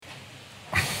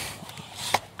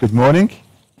Good morning.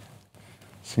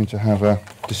 Seem to have a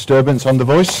disturbance on the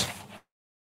voice.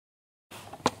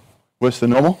 Worse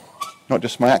than normal, not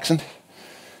just my accent.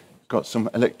 Got some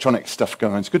electronic stuff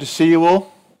going on. It's good to see you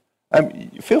all.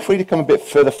 Feel free to come a bit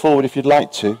further forward if you'd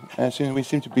like to. We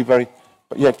seem to be very...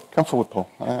 But yeah, come forward, Paul.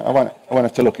 I won't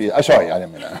have to look at you. Oh, sorry, I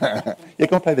didn't mean that. Yeah,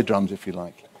 go and play the drums if you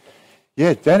like.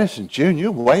 Yeah, Dennis and June,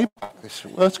 you're way back.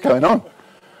 What's going on?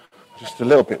 Just a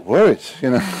little bit worried, you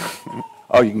know.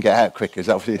 Oh, you can get out quicker, is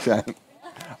that what you're saying?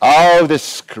 Oh, the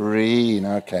screen,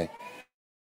 okay.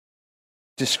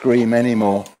 To scream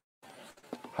anymore,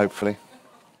 hopefully.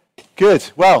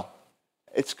 Good, well,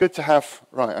 it's good to have...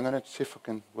 Right, I'm going to see if I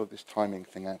can work this timing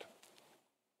thing out.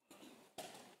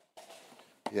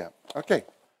 Yeah, okay.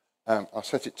 I'll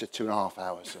set it to 2.5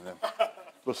 hours and then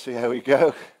we'll see how we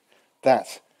go.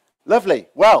 That's lovely.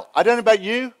 Well, I don't know about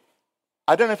you.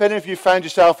 I don't know if any of you found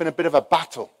yourself in a bit of a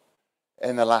battle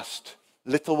in the last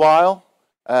little while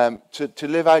to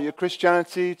live out your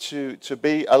Christianity, to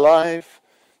be alive,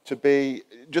 to be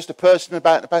just a person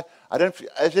about. I don't.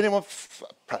 Has anyone?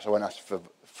 Perhaps I won't ask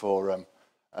for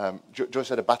Joyce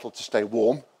had a battle to stay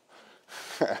warm,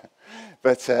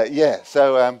 but yeah.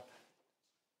 So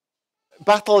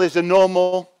battle is a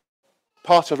normal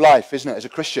part of life, isn't it? As a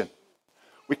Christian,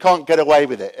 we can't get away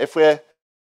with it. If we're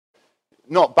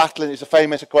not battling, it's a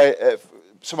famous way.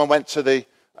 Someone went to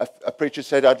a preacher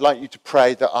said, "I'd like you to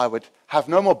pray that I would have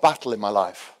no more battle in my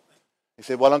life." He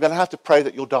said, "Well, I'm going to have to pray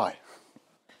that you'll die."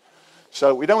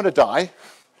 So we don't want to die,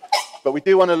 but we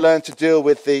do want to learn to deal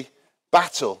with the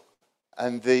battle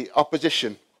and the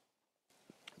opposition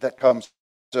that comes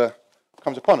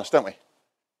upon us, don't we?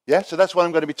 Yeah, so that's what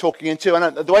I'm going to be talking into.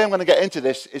 And the way I'm going to get into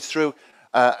this is through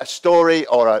a story,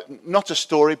 or not a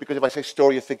story, because if I say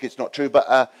story, you think it's not true,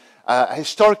 but a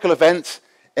historical event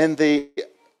in the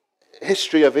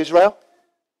history of Israel.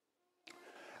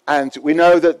 And we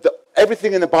know that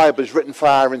everything in the Bible is written for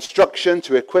our instruction,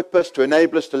 to equip us, to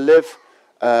enable us to live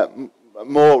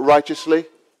more righteously.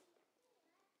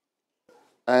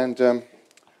 And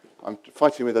I'm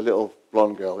fighting with a little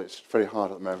blonde girl. It's very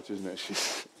hard at the moment, isn't it?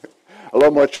 She's a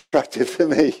lot more attractive than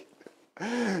me.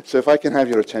 So if I can have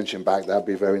your attention back, that'd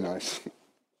be very nice.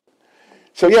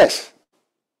 So yes,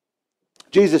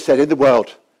 Jesus said, in the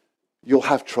world, you'll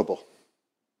have trouble.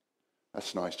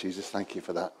 That's nice, Jesus. Thank you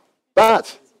for that.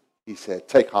 But, he said,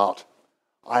 take heart.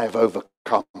 I have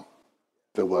overcome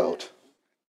the world.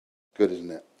 Good, isn't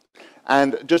it?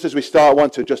 And just as we start, I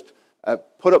want to just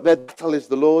put up there, the battle is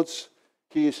the Lord's.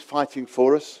 He is fighting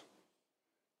for us.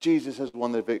 Jesus has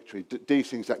won the victory. Dee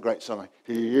sings that great song.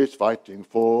 He is fighting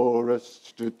for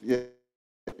us. Yeah,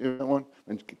 you know that one?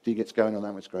 When Dee gets going on that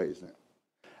one, it's great, isn't it?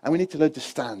 And we need to learn to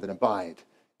stand and abide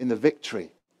in the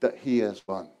victory that he has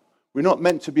won. We're not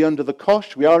meant to be under the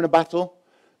cosh. We are in a battle,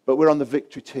 but we're on the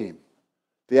victory team.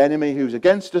 The enemy who's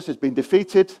against us has been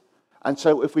defeated. And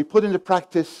so if we put into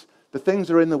practice the things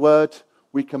that are in the Word,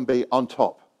 we can be on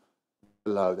top,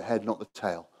 below, the head, not the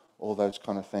tail, all those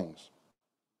kind of things.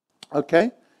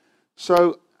 Okay?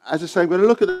 So, as I say, we're going to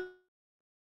look at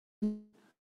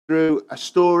through a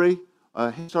story,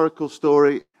 a historical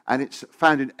story, and it's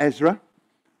found in Ezra.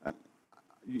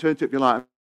 You turn to it if you like.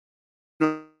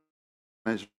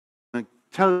 Ezra.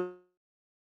 Tell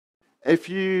if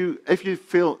you think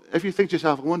to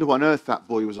yourself, I wonder what on earth that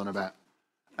boy was on about.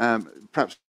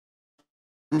 Perhaps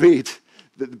read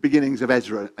the beginnings of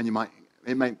Ezra, and it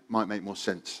might make more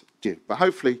sense to you. But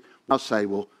hopefully, what I'll say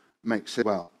will make sense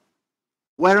well.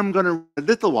 Where I'm going to read a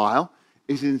little while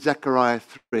is in Zechariah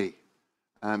 3.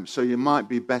 So you might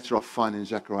be better off finding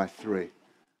Zechariah 3.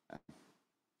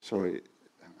 Sorry.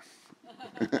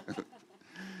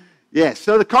 Yes,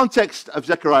 so the context of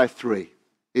Zechariah 3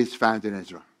 is found in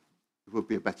Ezra. It would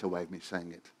be a better way of me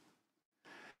saying it.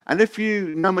 And if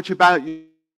you know much about the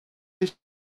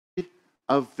history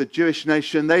of the Jewish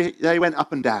nation, they went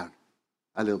up and down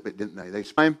a little bit, didn't they? They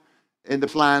spent in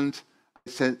the land,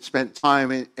 spent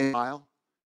time in Israel.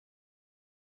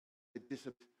 They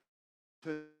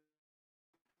disappeared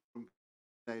from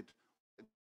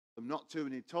them not to,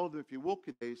 and he told them, if you walk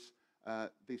in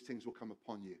these things will come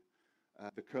upon you.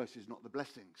 The curses, not the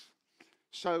blessings.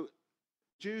 So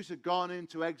Jews had gone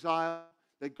into exile.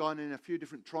 They'd gone in a few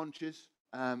different tranches.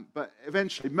 But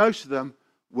eventually, most of them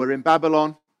were in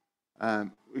Babylon.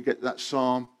 We get that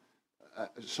Psalm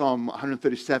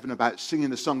 137 about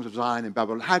singing the songs of Zion in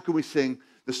Babylon. How can we sing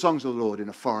the songs of the Lord in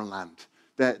a foreign land?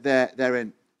 They've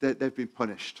been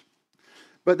punished.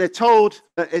 But they're told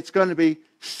that it's going to be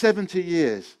 70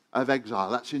 years of exile.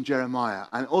 That's in Jeremiah.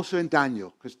 And also in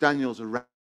Daniel, because Daniel's around.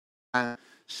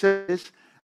 Says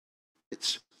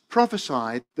it's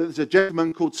prophesied that there's a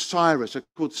gentleman called Cyrus,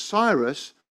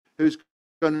 who's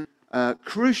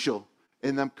crucial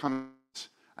in them coming.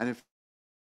 And if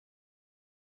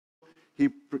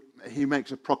he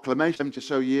makes a proclamation 70 or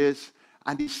so years,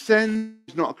 and he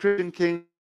sends, not a Christian king,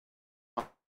 a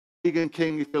pagan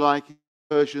king, if you like,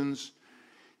 Persians.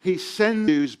 He sends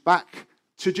Jews back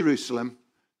to Jerusalem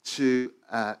to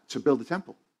build the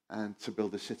temple and to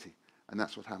build the city. And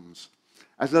that's what happens.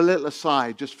 As a little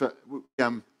aside, just for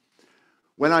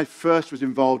when I first was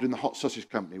involved in the hot sausage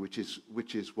company, which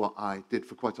is what I did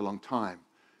for quite a long time,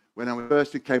 when I was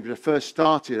first in Cambridge, I first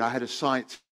started, I had a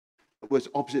site that was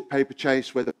opposite Paper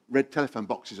Chase, where the red telephone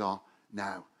boxes are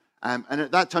now. And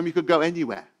at that time, you could go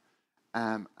anywhere.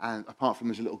 And apart from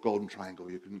this little golden triangle,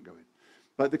 you couldn't go in.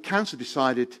 But the council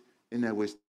decided, in their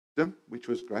wisdom, which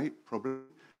was great, probably,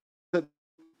 that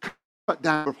cut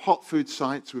down of hot food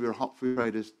sites, we were hot food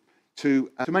traders,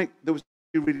 to make, there was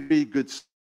a really good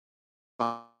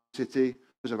city. There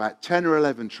was about 10 or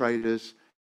 11 traders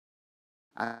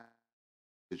and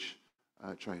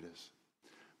traders.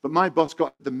 But my boss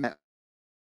got the met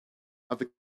of the,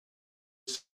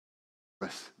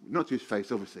 not to his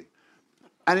face, obviously.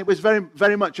 And it was very,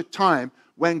 very much a time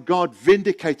when God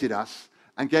vindicated us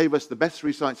and gave us the best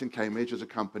 3 sites in Cambridge as a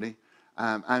company.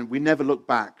 And we never looked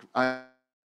back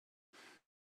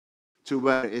to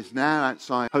where it is now,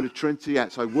 outside Holy Trinity,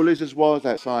 outside Woolies as was,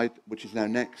 outside, which is now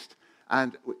Next.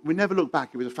 And we never looked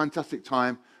back. It was a fantastic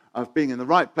time of being in the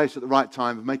right place at the right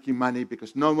time, of making money,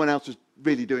 because no one else was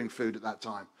really doing food at that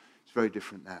time. It's very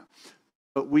different now.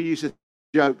 But we used to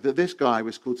joke that this guy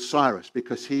was called Cyrus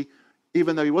because he,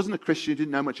 even though he wasn't a Christian, he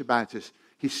didn't know much about us,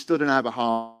 he stood on our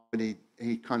behalf and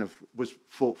he kind of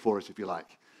fought for us, if you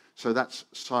like. So that's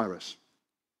Cyrus.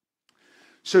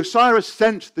 So Cyrus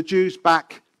sent the Jews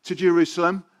back to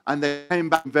Jerusalem, and they came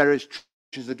back in various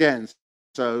churches again.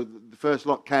 So the first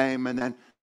lot came, and then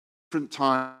different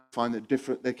time, find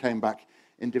that they came back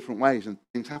in different ways, and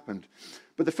things happened.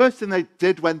 But the first thing they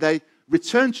did when they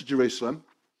returned to Jerusalem,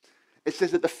 it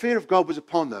says that the fear of God was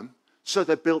upon them, so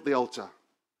they built the altar.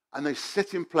 And they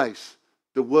set in place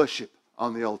the worship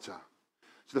on the altar.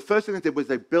 So the first thing they did was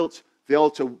they built the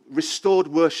altar, restored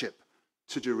worship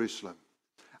to Jerusalem.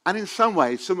 And in some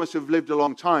ways, some of us who have lived a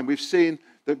long time, we've seen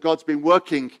that God's been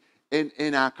working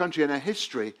in our country, in our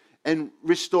history, in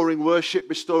restoring worship,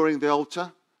 restoring the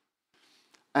altar.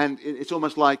 And it's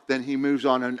almost like then he moves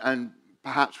on and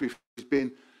perhaps he's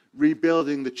been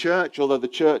rebuilding the church, although the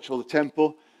church or the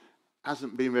temple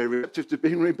hasn't been very receptive to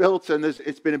being rebuilt, and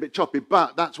it's been a bit choppy,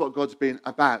 but that's what God's been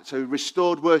about. So he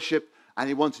restored worship, and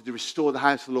he wanted to restore the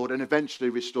house of the Lord and eventually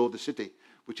restore the city,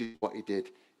 which is what he did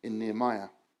in Nehemiah.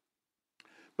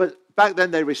 But back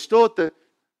then they restored the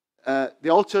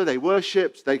altar, they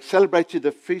worshipped, they celebrated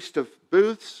the Feast of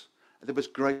Booths, and there was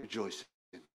great rejoicing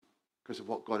because of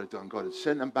what God had done. God had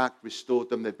sent them back, restored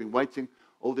them. They'd been waiting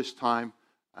all this time.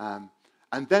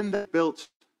 And then they built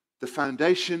the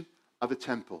foundation of the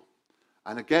temple.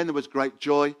 And again, there was great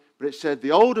joy, but it said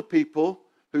the older people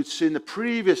who'd seen the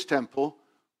previous temple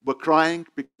were crying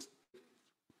because,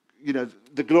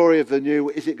 the glory of the new,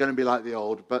 is it going to be like the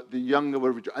old? But the younger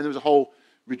were, and there was a whole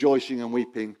rejoicing and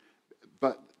weeping,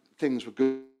 but things were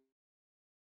good.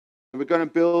 We're going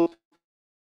to build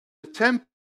the temple,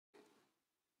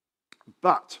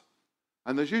 but,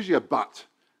 and there's usually a but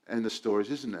in the stories,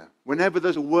 isn't there? Whenever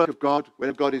there's a work of God,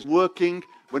 whenever God is working,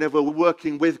 whenever we're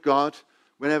working with God,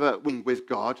 whenever we're with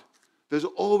God, there's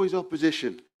always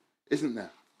opposition, isn't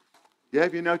there? Yeah,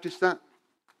 have you noticed that?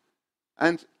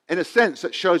 And in a sense,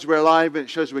 that shows we're alive, and it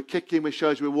shows we're kicking, it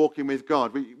shows we're walking with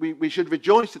God. We should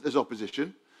rejoice that there's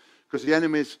opposition, because the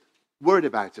enemy's worried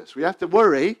about us. We have to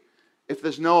worry if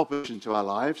there's no opposition to our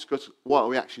lives, because what are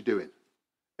we actually doing?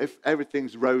 If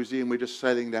everything's rosy and we're just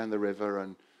sailing down the river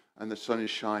and the sun is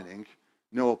shining,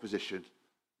 no opposition,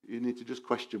 you need to just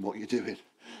question what you're doing.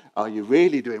 Are you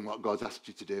really doing what God's asked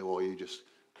you to do, or are you just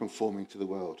conforming to the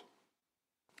world?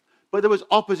 But there was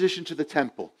opposition to the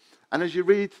temple. And as you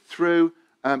read through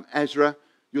Ezra,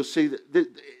 you'll see that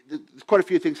quite a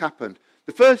few things happened.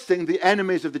 The first thing the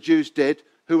enemies of the Jews did,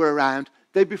 who were around,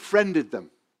 they befriended them.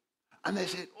 And they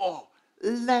said,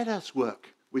 let us work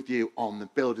with you on the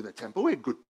building the temple. We're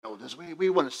good builders. We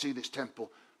want to see this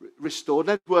temple restored.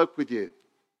 Let's work with you.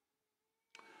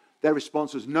 Their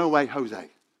response was, no way, Jose.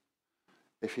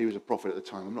 If he was a prophet at the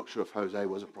time. I'm not sure if Jose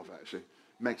was a prophet, actually.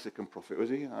 Mexican prophet, was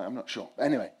he? I'm not sure. But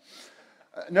anyway,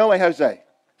 no way, Jose.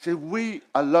 He said, we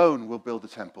alone will build the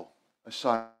temple, as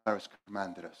Cyrus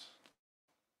commanded us.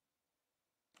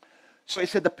 So he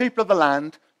said the people of the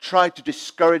land tried to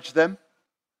discourage them.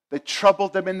 They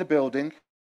troubled them in the building,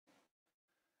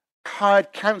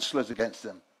 hired counselors against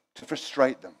them to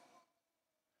frustrate them.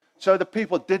 So the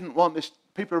people didn't want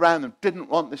people around them didn't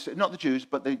want this, not the Jews,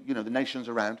 but the nations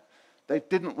around. They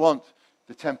didn't want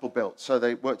the temple built, so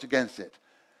they worked against it.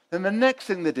 Then the next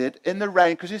thing they did, in the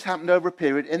reign, because this happened over a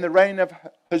period, in the reign of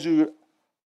Hazur,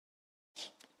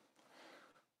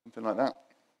 something like that,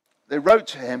 they wrote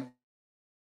to him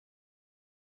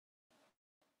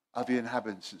of the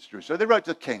inhabitants of Jerusalem. So they wrote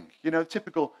to the king,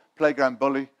 typical playground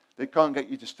bully. They can't get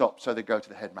you to stop, so they go to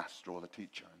the headmaster or the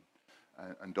teacher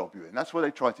and dob you in. That's what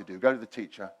they try to do, go to the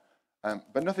teacher.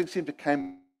 But nothing seemed to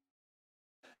come.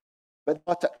 But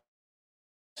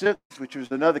which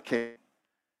was another king,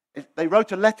 they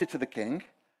wrote a letter to the king,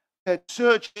 said,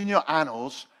 search in your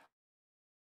annals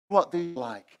what they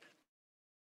like.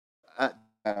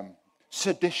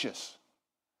 Seditious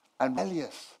and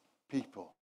rebellious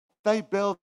people. They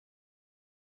build,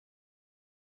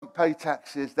 pay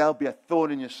taxes, they'll be a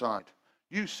thorn in your side.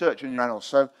 You search in your annals.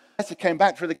 So the letter came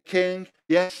back for the king.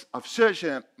 Yes, I've searched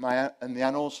in the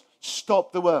annals.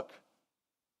 Stop the work.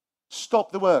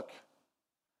 Stop the work.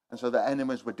 And so the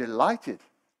enemies were delighted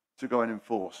to go and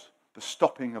enforce the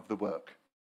stopping of the work.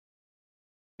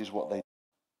 Is what they did.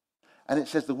 And it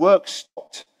says the work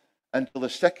stopped until the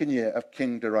second year of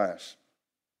King Darius.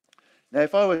 Now,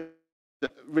 if I were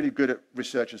really good at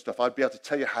research and stuff, I'd be able to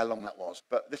tell you how long that was.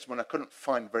 But this one, I couldn't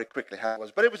find very quickly how it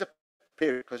was. But it was a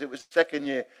period, because it was the second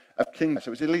year of King Darius. So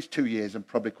it was at least 2 years and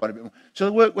probably quite a bit more. So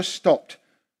the work was stopped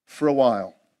for a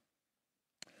while.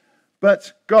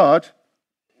 But God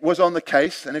was on the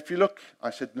case. And if you look,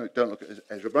 I said, no, don't look at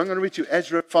Ezra. But I'm going to read you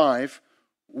Ezra 5,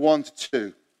 1 to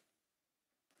 2.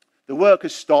 The work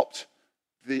has stopped.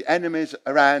 The enemies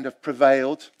around have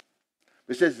prevailed.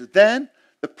 It says, then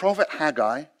the prophet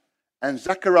Haggai and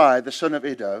Zechariah, the son of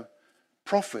Iddo,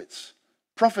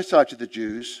 prophesied to the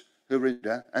Jews who were in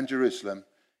Judah and Jerusalem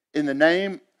in the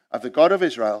name of the God of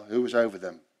Israel who was over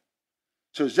them.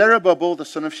 So Zerubbabel, the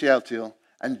son of Shealtiel,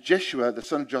 and Jeshua, the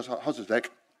son of Jozadak,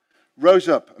 rose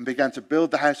up and began to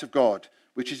build the house of God,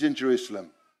 which is in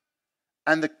Jerusalem.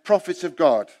 And the prophets of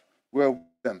God were with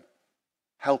them,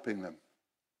 helping them.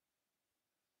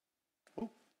 Oh,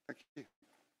 thank you.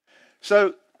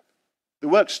 So the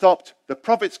work stopped, the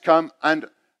prophets come, and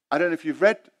I don't know if you've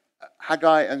read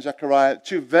Haggai and Zechariah,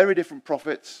 two very different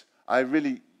prophets. I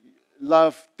really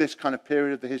love this kind of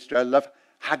period of the history. I love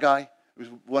Haggai. It was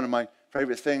one of my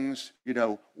favorite things.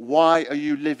 Why are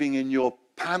you living in your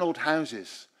paneled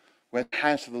houses when the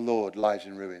house of the Lord lies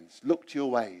in ruins? Look to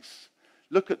your ways.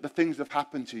 Look at the things that have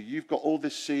happened to you. You've got all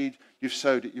this seed, you've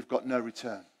sowed it, you've got no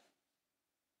return.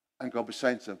 And God was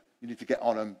saying to them, you need to get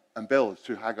on and build.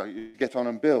 Through Haggai, you get on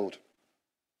and build.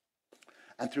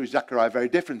 And through Zechariah, very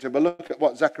different. So we'll look at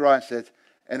what Zechariah said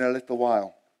in a little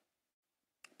while.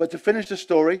 But to finish the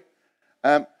story,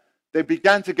 they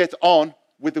began to get on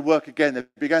with the work again. They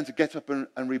began to get up and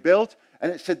rebuild.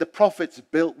 And it said the prophets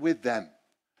built with them.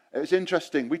 It was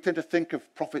interesting. We tend to think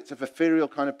of prophets as ethereal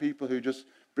kind of people who just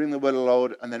bring the word of the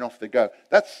Lord and then off they go.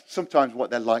 That's sometimes what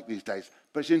they're like these days.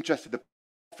 But it's interesting. The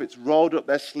prophets rolled up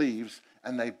their sleeves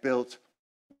and they built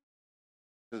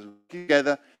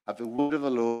together of the word of the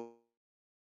Lord.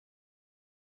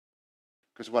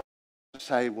 Because what I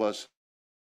say was,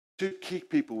 two key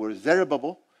people were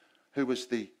Zerubbabel, who was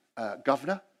the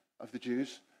governor of the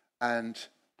Jews, and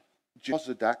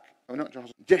Jeshua,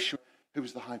 who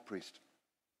was the high priest.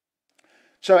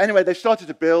 So anyway, they started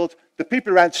to build. The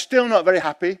people around still not very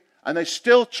happy, and they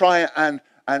still try and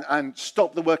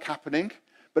stop the work happening.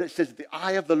 But it says the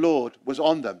eye of the Lord was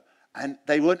on them, and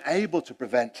they weren't able to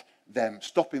prevent them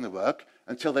stopping the work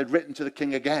until they'd written to the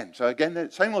king again. So again,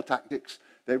 the same old tactics.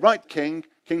 They write King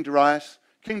Darius.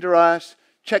 King Darius,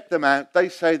 check them out. They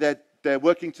say they're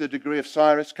working to the degree of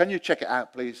Cyrus. Can you check it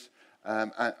out, please?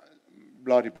 And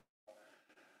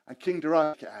King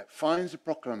Darius finds a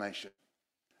proclamation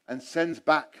and sends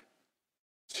back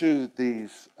to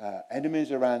these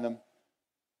enemies around them,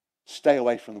 stay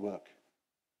away from the work.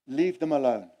 Leave them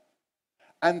alone.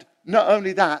 And not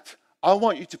only that, I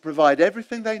want you to provide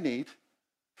everything they need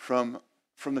from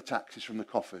the taxes, from the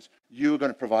coffers. You are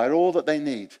going to provide all that they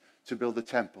need to build the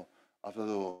temple of the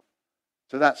Lord.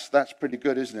 So that's pretty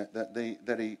good, isn't it?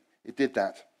 That he did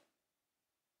that.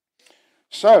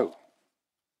 So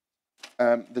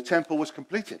the temple was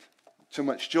completed. To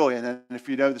much joy. And then if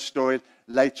you know the story,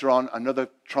 later on, another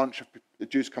tranche of the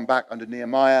Jews come back under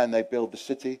Nehemiah and they build the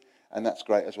city. And that's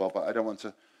great as well. But I don't want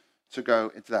to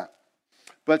go into that.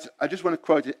 But I just want to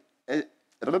quote it.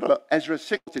 Ezra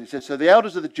 6, it says, so the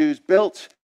elders of the Jews built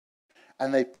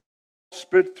and they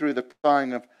prospered through the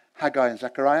prophesying of Haggai and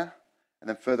Zechariah. And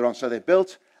then further on, so they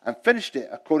built and finished it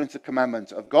according to the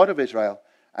commandment of God of Israel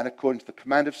and according to the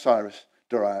command of Cyrus,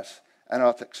 Darius, and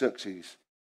Artaxerxes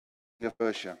of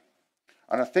Persia.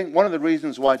 And I think one of the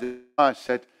reasons why Jeremiah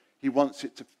said he wants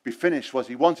it to be finished was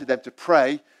he wanted them to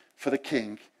pray for the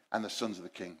king and the sons of the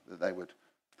king, that they would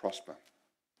prosper.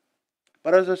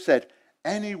 But as I said,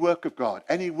 any work of God,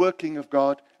 any working of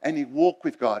God, any walk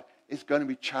with God is going to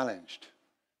be challenged.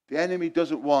 The enemy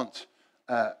doesn't want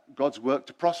God's work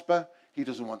to prosper. He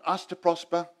doesn't want us to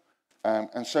prosper.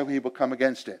 And so he will come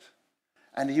against it.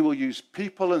 And he will use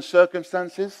people and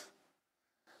circumstances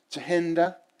to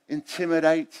hinder,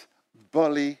 intimidate,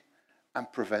 bully,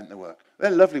 and prevent the work.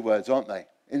 They're lovely words, aren't they?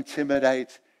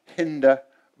 Intimidate, hinder,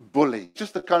 bully.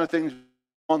 Just the kind of things we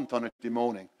want on a Tuesday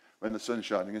morning when the sun's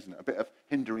shining, isn't it? A bit of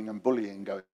hindering and bullying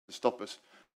going to stop us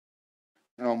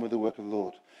on with the work of the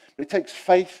Lord. But it takes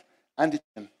faith and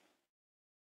the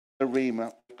arena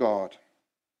of God.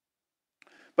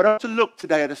 But I want to look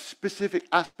today at a specific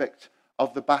aspect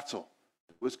of the battle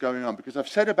that was going on, because I've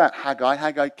said about Haggai.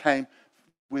 Haggai came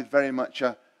with very much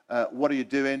what are you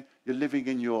doing? You're living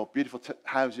in your beautiful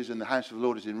houses, and the house of the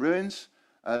Lord is in ruins.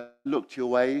 Look to your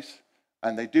ways,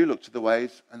 and they do look to the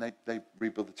ways, and they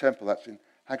rebuild the temple. That's in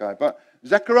Haggai. But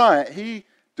Zechariah, he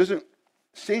doesn't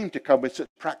seem to come with such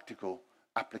practical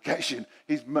application.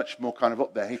 He's much more kind of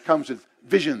up there. He comes with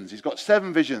visions. He's got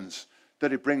 7 visions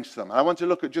that he brings to them. And I want to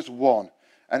look at just one,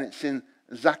 and it's in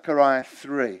Zechariah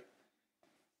 3.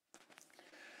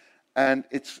 And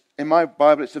it's in my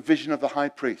Bible, it's a vision of the high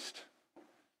priest.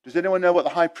 Does anyone know what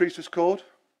the high priest was called?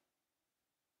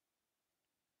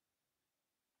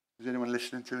 Was anyone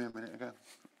listening to me a minute ago?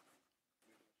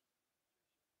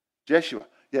 Jeshua.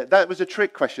 Yeah, that was a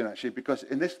trick question, actually, because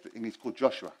in this thing he's called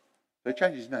Joshua. So he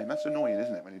changed his name. That's annoying,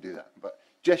 isn't it, when you do that? But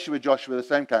Jeshua, Joshua, the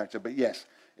same character, but yes,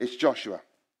 it's Joshua.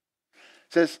 It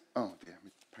says, oh dear,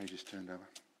 my page is turned over.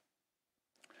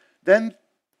 Then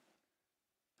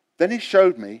he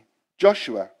showed me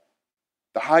Joshua,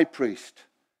 the high priest,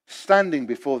 standing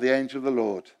before the angel of the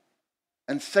Lord,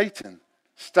 and Satan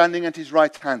standing at his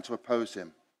right hand to oppose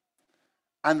him.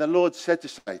 And the Lord said to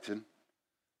Satan,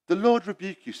 "The Lord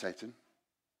rebuke you, Satan.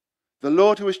 The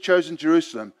Lord who has chosen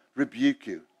Jerusalem rebuke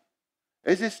you.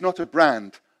 Is this not a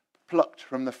brand plucked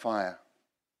from the fire?"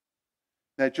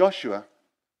 Now Joshua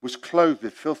was clothed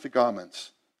with filthy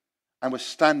garments and was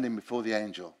standing before the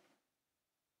angel.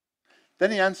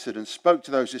 Then he answered and spoke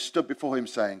to those who stood before him,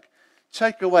 saying,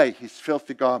 "Take away his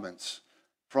filthy garments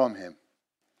from him."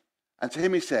 And to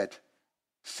him he said,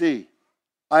 "See,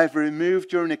 I have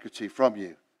removed your iniquity from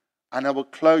you, and I will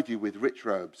clothe you with rich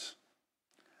robes."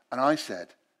 And I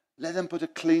said, "Let them put a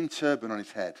clean turban on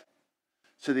his head."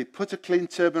 So they put a clean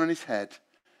turban on his head,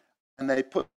 and they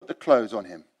put the clothes on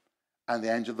him, and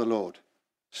the angel of the Lord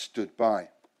stood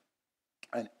by.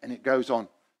 And it goes on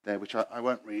there, which I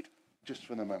won't read just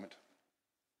for the moment.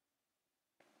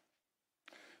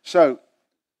 So,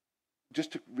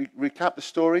 just to recap the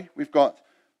story, we've got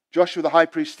Joshua the high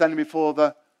priest standing before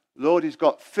the Lord. He's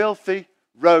got filthy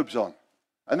robes on.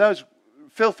 And those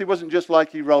filthy wasn't just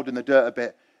like he rolled in the dirt a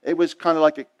bit. It was kind of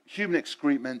like a human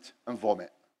excrement and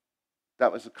vomit.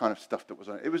 That was the kind of stuff that was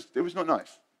on it. It was not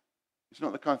nice. It's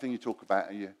not the kind of thing you talk about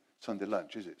at your Sunday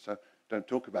lunch, is it? So don't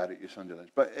talk about it at your Sunday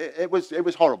lunch. But it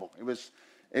was horrible. It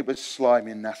was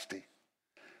slimy and nasty.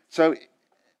 So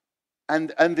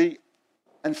and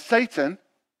Satan,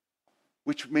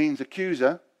 which means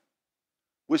accuser,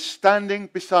 was standing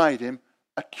beside him,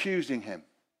 accusing him.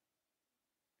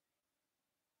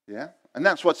 Yeah? And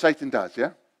that's what Satan does,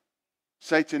 yeah?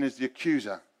 Satan is the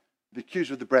accuser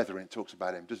of the brethren. It talks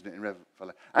about him, doesn't it, in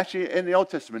Revelation? Actually, in the Old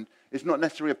Testament, it's not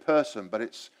necessarily a person, but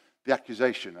it's the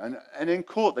accusation. And in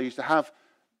court, they used to have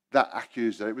that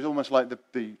accuser. It was almost like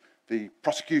the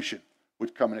prosecution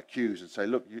would come and accuse and say,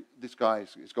 "Look, this guy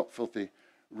has got filthy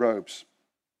robes."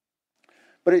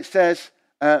 But it says,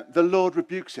 the Lord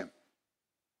rebukes him.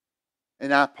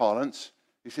 In our parlance,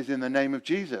 he says, "In the name of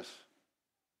Jesus,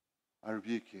 I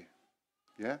rebuke you."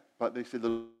 Yeah? But they said,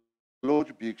 "The Lord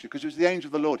rebukes you," because it was the angel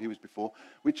of the Lord he was before,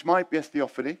 which might be a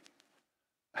theophany.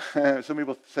 Some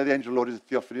people say the angel of the Lord is a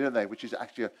theophany, don't they? Which is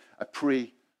actually a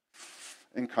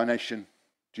pre-incarnation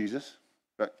Jesus.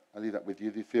 But I'll leave that with you.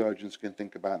 The theologians can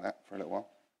think about that for a little while.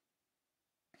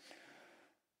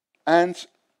 And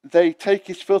they take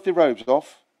his filthy robes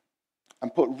off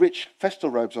and put rich festal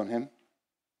robes on him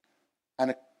and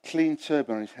a clean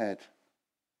turban on his head.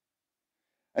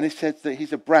 And he said that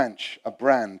he's a brand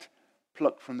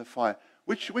plucked from the fire.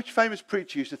 Which famous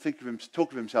preacher used to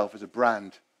talk of himself as a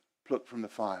brand plucked from the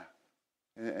fire?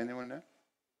 Anyone know?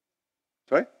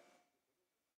 Sorry?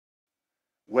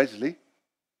 Wesley,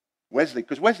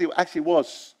 because Wesley actually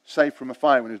was saved from a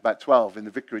fire when he was about 12 in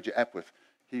the vicarage at Epworth.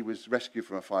 He was rescued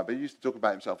from a fire, but he used to talk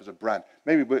about himself as a brand.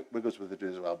 Maybe Wigglesworth did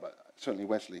as well, but certainly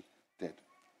Wesley did.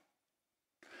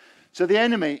 So the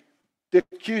enemy, the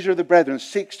accuser of the brethren,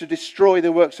 seeks to destroy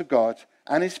the works of God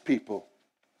and his people.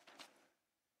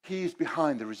 He is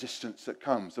behind the resistance that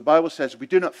comes. The Bible says we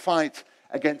do not fight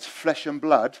against flesh and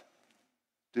blood,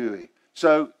 do we?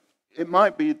 So it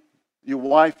might be your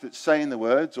wife that's saying the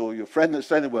words or your friend that's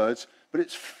saying the words,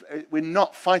 but we're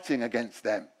not fighting against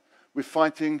them. We're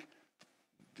fighting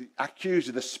the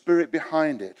accuser, the spirit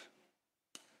behind it.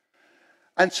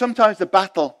 And sometimes the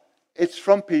battle, it's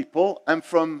from people and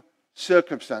from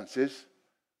circumstances,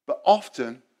 but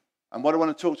often, and what I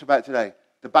want to talk about today,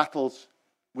 the battle's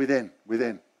within,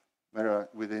 where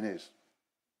within is.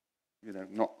 You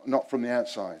know, not from the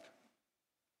outside.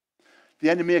 The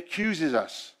enemy accuses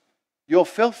us. You're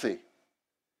filthy.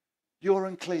 You're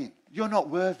unclean. You're not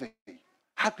worthy.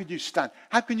 How can you stand?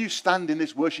 How can you stand in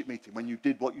this worship meeting when you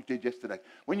did what you did yesterday?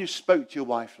 When you spoke to your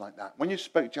wife like that? When you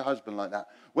spoke to your husband like that?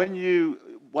 When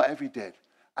you, whatever you did,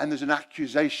 and there's an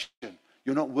accusation,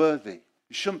 you're not worthy.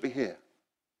 You shouldn't be here.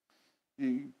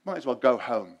 You might as well go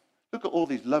home. Look at all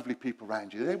these lovely people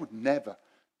around you. They would never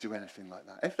do anything like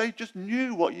that. If they just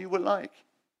knew what you were like,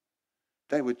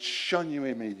 they would shun you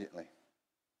immediately.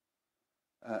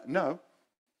 No,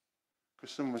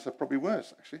 because some of us are probably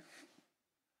worse, actually.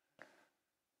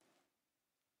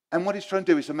 And what he's trying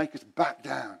to do is to make us back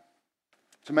down,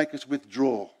 to make us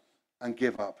withdraw and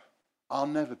give up. I'll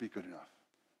never be good enough.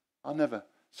 I'll never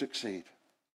succeed.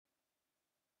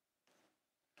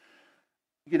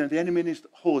 You know, the enemy and his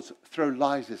hordes throw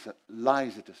lies at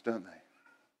us, don't they?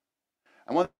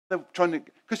 And what they're trying to,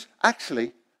 because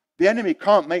actually, the enemy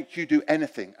can't make you do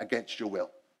anything against your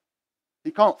will.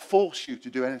 He can't force you to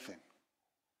do anything.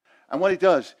 And what he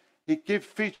does, he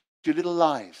feeds you little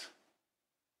lies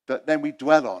that then we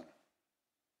dwell on.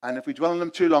 And if we dwell on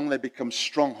them too long, they become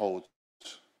strongholds.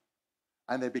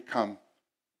 And they become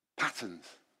patterns,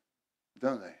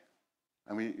 don't they?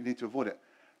 And we need to avoid it.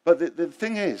 But the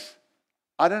thing is,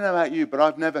 I don't know about you, but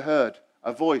I've never heard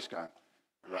a voice going,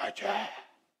 Roger,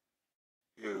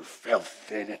 you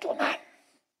filthy little man.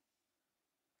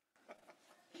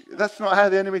 That's not how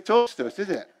the enemy talks to us, is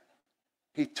it?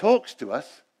 He talks to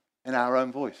us in our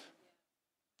own voice.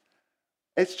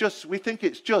 We think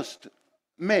it's just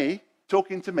me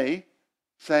talking to me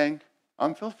saying,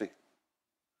 I'm filthy.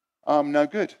 I'm no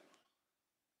good.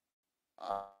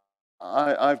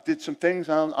 I've did some things,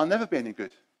 I'll never be any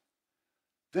good.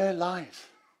 They're lies.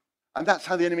 And that's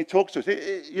how the enemy talks to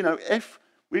us. You know, if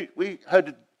we heard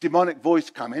a demonic voice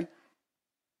coming,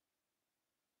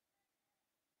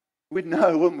 we'd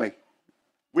know, wouldn't we?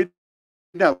 We'd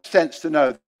know, sense to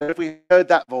know that if we heard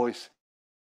that voice,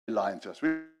 they're lying to us.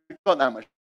 We've got that much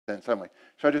sense, haven't we?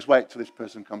 Shall I just wait till this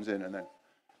person comes in and then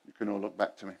you can all look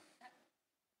back to me?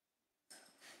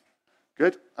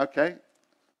 Good? Okay.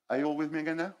 Are you all with me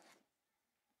again now?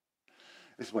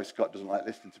 This is why Scott doesn't like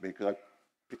listening to me, because I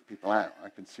pick people out. I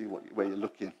can see where you're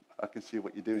looking. I can see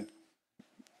what you're doing.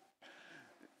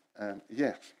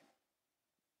 Yes.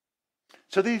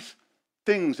 So these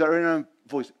things that are in our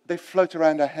voice, they float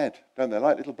around our head, don't they?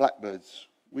 Like little blackbirds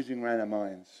whizzing around our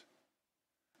minds.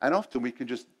 And often we can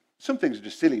some things are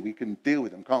just silly. We can deal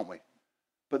with them, can't we?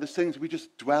 But there's things we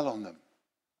just dwell on them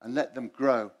and let them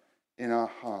grow in our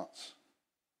hearts.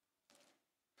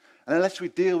 And unless we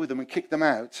deal with them and kick them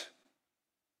out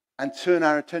and turn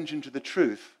our attention to the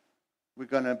truth, we're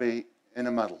going to be in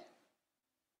a muddle.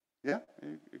 Yeah?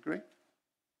 You agree?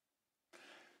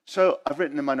 So I've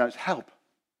written in my notes, help.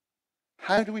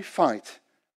 How do we fight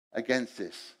against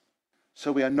this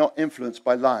so we are not influenced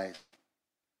by lies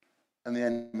and the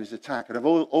enemy's attack? And I've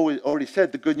already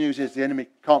said the good news is the enemy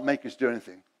can't make us do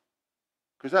anything.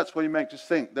 Because that's what he makes us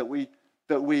think,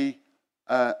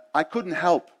 I couldn't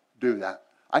help do that.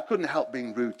 I couldn't help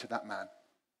being rude to that man.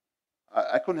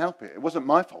 I couldn't help it. It wasn't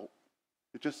my fault.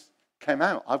 It just came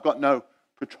out. I've got no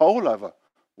control over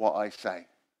what I say.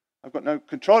 I've got no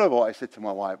control over what I said to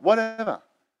my wife. Whatever.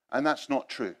 And that's not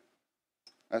true.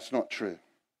 That's not true.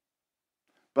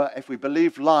 But if we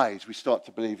believe lies, we start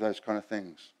to believe those kind of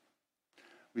things.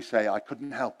 We say, I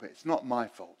couldn't help it. It's not my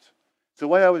fault. It's the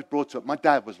way I was brought up. My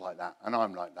dad was like that, and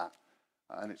I'm like that.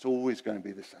 And it's always going to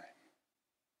be the same.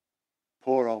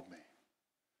 Poor old me.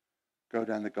 Go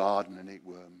down the garden and eat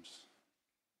worms.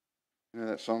 You know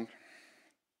that song?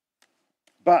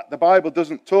 But the Bible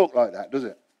doesn't talk like that, does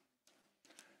it?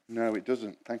 No, it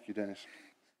doesn't. Thank you, Dennis.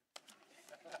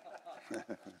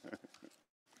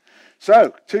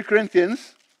 So, 2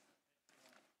 Corinthians.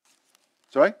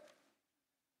 Sorry?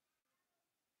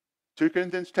 2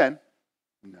 Corinthians 10?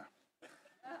 No.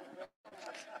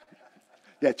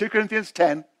 Yeah, 2 Corinthians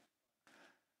 10,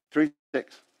 3 to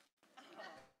 6.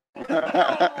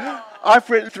 I've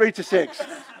written 3 to 6.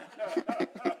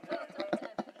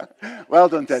 Well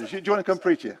done, Dennis. Do you want to come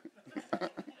preach here?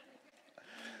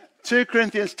 2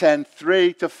 Corinthians 10,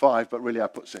 3 to 5, but really I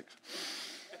put 6.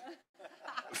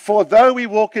 For though we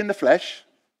walk in the flesh,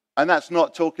 and that's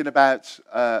not talking about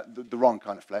the wrong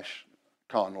kind of flesh,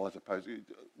 carnal as opposed to,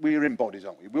 we're in bodies,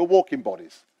 aren't we? We'll walk in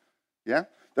bodies. Yeah?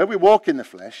 Though we walk in the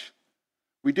flesh,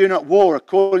 we do not war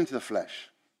according to the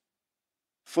flesh.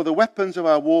 For the weapons of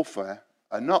our warfare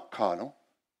are not carnal.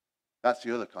 That's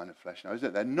the other kind of flesh now, isn't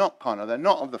it? They're not carnal, they're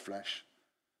not of the flesh,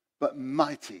 but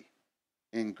mighty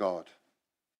in God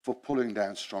for pulling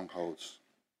down strongholds,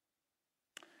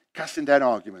 casting down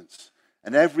arguments,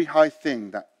 and every high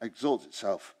thing that exalts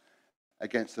itself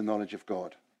against the knowledge of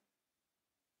God.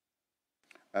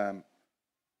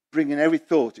 Bringing every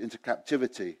thought into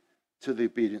captivity to the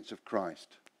obedience of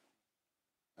Christ.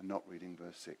 And not reading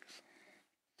verse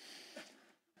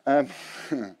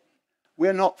 6.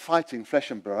 We're not fighting flesh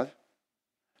and blood,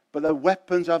 but the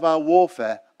weapons of our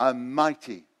warfare are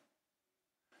mighty.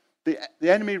 The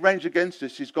enemy ranged against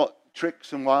us, he's got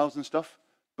tricks and wiles and stuff,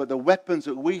 but the weapons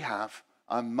that we have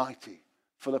are mighty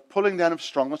for the pulling down of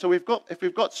strongholds. So if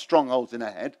we've got strongholds in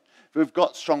our head, if we've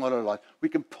got strongholds in our life, we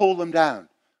can pull them down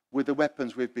with the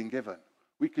weapons we've been given.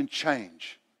 We can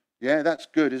change. Yeah, that's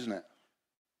good, isn't it?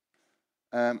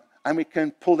 And we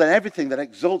can pull down everything that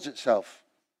exalts itself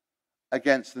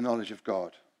against the knowledge of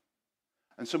God.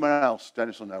 And somewhere else,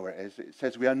 Dennis will know where it is. It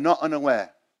says, we are not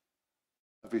unaware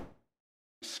of his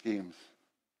schemes.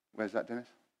 Where's that, Dennis?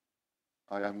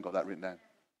 I haven't got that written down.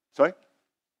 Sorry?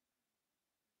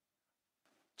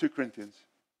 2 Corinthians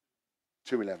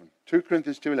 2:11. 2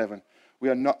 Corinthians 2:11. We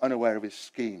are not unaware of his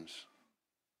schemes.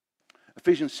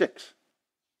 Ephesians 6.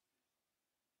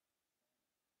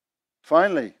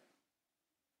 Finally,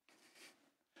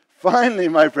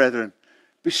 my brethren,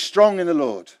 be strong in the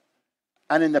Lord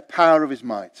and in the power of his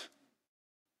might.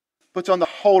 Put on the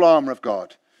whole armor of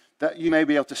God, that you may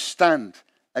be able to stand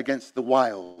against the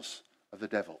wiles of the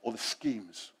devil, or the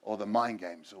schemes, or the mind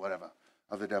games, or whatever,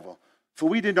 of the devil. For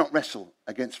we do not wrestle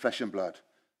against flesh and blood,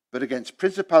 but against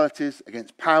principalities,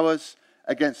 against powers,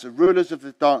 against the rulers of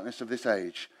the darkness of this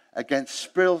age, against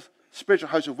spiritual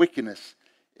hosts of wickedness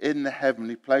in the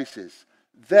heavenly places.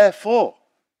 Therefore,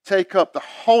 take up the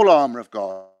whole armor of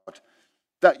God,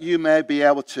 that you may be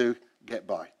able to get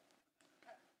by.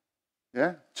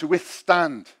 Yeah? To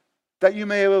withstand. That you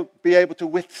may be able to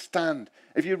withstand.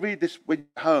 If you read this when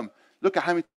you're home, look at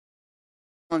how many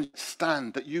times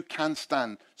stand, that you can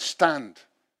stand. Stand.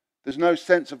 There's no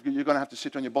sense of you're going to have to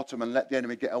sit on your bottom and let the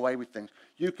enemy get away with things.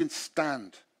 You can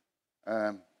stand.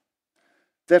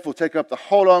 Therefore, take up the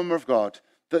whole armor of God,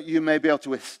 that you may be able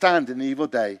to withstand in the evil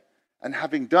day, and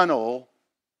having done all,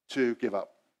 to give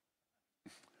up.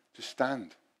 To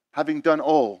stand. Having done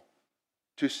all,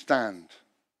 to stand.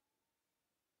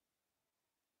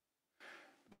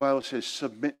 The Bible says,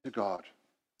 submit to God.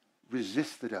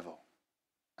 Resist the devil,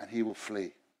 and he will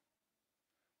flee.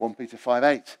 1 Peter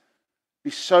 5:8.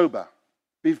 Be sober.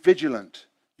 Be vigilant.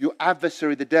 Your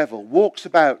adversary, the devil, walks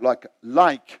about like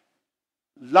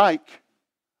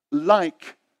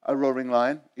a roaring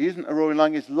lion. He isn't a roaring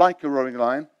lion, he's like a roaring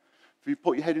lion. If you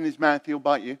put your head in his mouth, he'll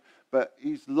bite you. But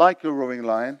he's like a roaring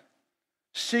lion,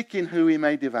 seeking who he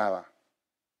may devour.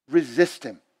 Resist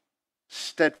him,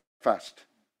 steadfast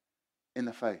in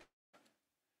the faith.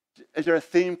 Is there a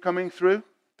theme coming through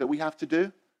that we have to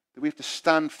do? That we have to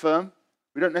stand firm?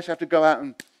 We don't necessarily have to go out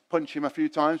and punch him a few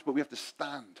times, but we have to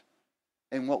stand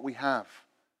in what we have,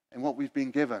 in what we've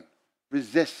been given.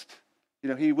 Resist. You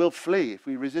know, he will flee if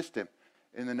we resist him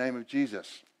in the name of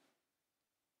Jesus.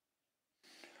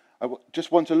 I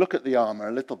just want to look at the armor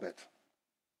a little bit.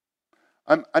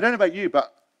 I don't know about you,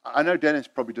 but I know Dennis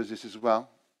probably does this as well.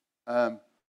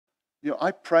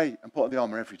 I pray and put on the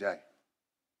armor every day.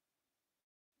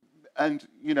 And,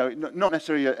 not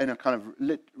necessarily in a kind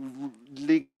of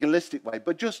legalistic way,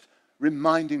 but just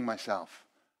reminding myself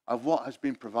of what has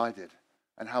been provided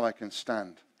and how I can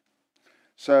stand.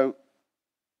 So,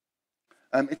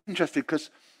 it's interesting because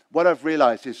what I've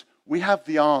realized is we have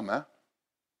the armor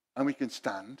and we can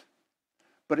stand,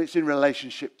 but it's in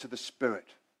relationship to the Spirit.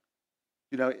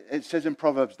 It says in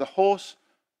Proverbs, the horse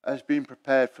has been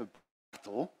prepared for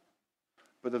battle,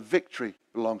 but the victory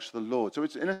belongs to the Lord. So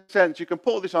it's, in a sense, you can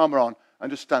put all this armor on and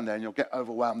just stand there and you'll get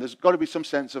overwhelmed. There's got to be some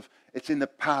sense of it's in the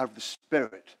power of the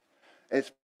Spirit.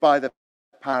 It's by the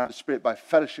power of the Spirit, by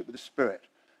fellowship with the Spirit.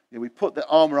 We put the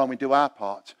armor on, we do our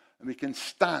part, and we can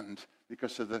stand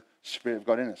because of the Spirit of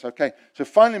God in us. Okay, so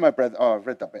finally, my brethren, I've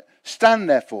read that bit. Stand,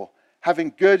 therefore,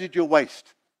 having girded your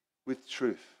waist with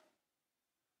truth.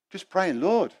 Just praying,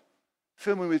 Lord,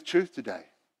 fill me with truth today.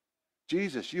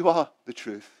 Jesus, you are the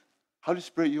truth. Holy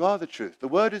Spirit, you are the truth. The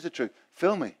Word is the truth.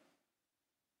 Fill me.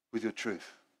 with your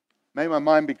truth. May my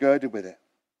mind be girded with it.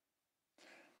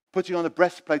 Putting on the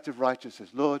breastplate of righteousness.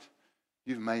 Lord,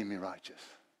 you've made me righteous.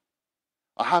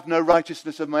 I have no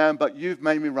righteousness of my own, but you've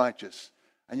made me righteous.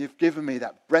 And you've given me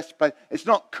that breastplate. It's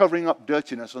not covering up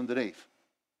dirtiness underneath,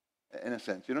 in a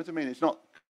sense. You know what I mean? It's not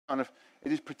kind of,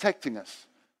 it is protecting us.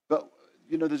 But,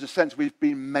 there's a sense we've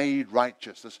been made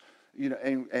righteous. There's,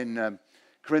 in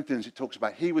Corinthians it talks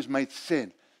about he was made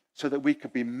sin so that we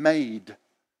could be made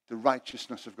the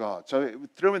righteousness of God. So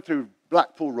through and through,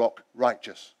 Blackpool Rock,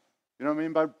 righteous. You know what I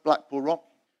mean by Blackpool Rock?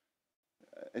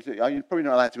 You're probably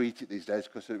not allowed to eat it these days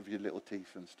because of your little teeth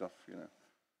and stuff,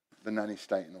 The nanny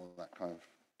state and all that kind of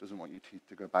doesn't want your teeth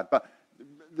to go bad. But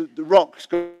the rock's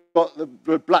got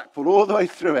the Blackpool all the way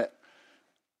through it.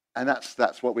 And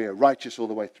that's what we are, righteous all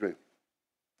the way through.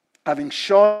 Having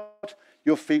shod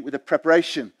your feet with the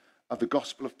preparation of the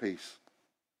gospel of peace.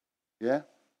 Yeah?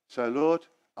 So, Lord,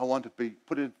 I want to be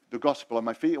putting the gospel on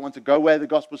my feet. I want to go where the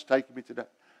gospel's taking me today.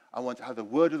 I want to have the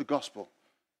word of the gospel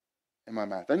in my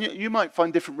mouth. And you might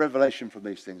find different revelation from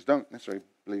these things. Don't necessarily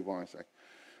believe what I say.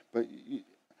 And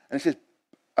it says,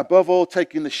 above all,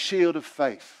 taking the shield of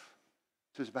faith.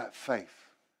 So it's about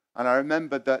faith. And I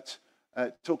remember that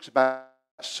it talks about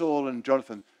Saul and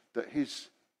Jonathan, that his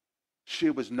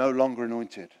shield was no longer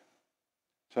anointed.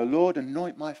 So, Lord,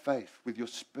 anoint my faith with your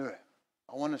spirit.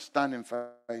 I want to stand in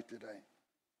faith today.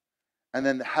 And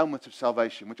then the helmet of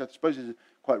salvation, which I suppose is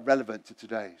quite relevant to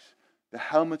today's. The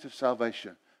helmet of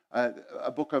salvation.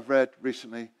 A book I've read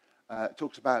recently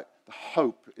talks about the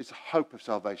hope. It's the hope of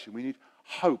salvation. We need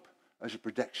hope as a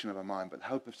protection of our mind, but the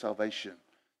hope of salvation,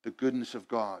 the goodness of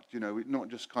God. Not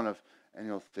just kind of any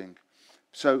old thing.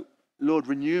 So, Lord,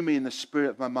 renew me in the spirit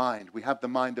of my mind. We have the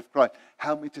mind of Christ.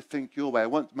 Help me to think your way. I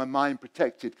want my mind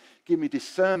protected. Give me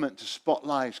discernment to spot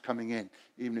lies coming in,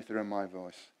 even if they're in my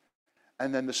voice.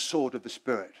 And then the sword of the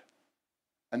Spirit.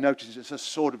 And notice it's a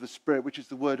sword of the Spirit, which is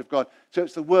the word of God. So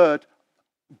it's the word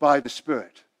by the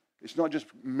Spirit. It's not just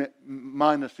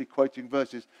mindlessly quoting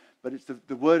verses, but it's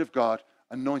the word of God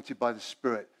anointed by the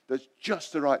Spirit. That's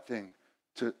just the right thing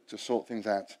to sort things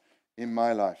out in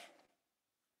my life.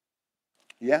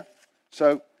 Yeah?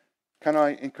 So can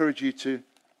I encourage you to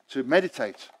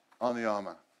meditate on the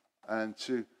armor and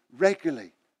to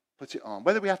regularly put it on?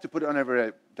 Whether we have to put it on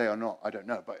every day or not, I don't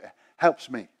know, but it helps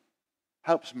me.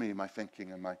 Helps me in my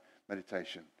thinking and my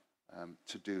meditation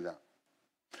to do that.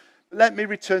 Let me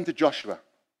return to Joshua,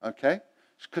 okay?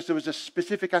 Because there was a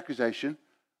specific accusation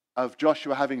of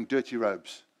Joshua having dirty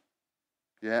robes.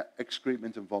 Yeah,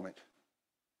 excrement and vomit.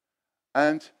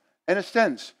 And in a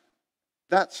sense,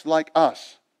 that's like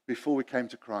us before we came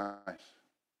to Christ.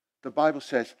 The Bible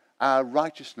says our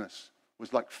righteousness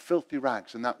was like filthy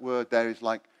rags, and that word there is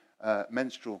like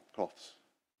menstrual cloths.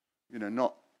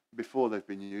 Not before they've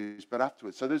been used, but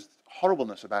afterwards. So there's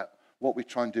horribleness about what we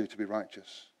try and do to be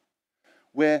righteous.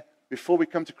 Where before we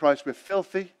come to Christ, we're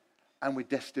filthy and we're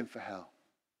destined for hell.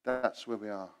 That's where we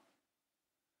are.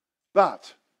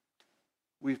 But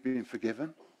we've been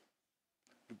forgiven.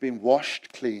 We've been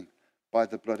washed clean by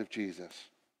the blood of Jesus.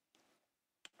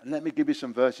 And let me give you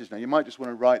some verses now. You might just want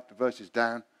to write the verses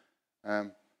down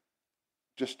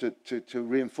just to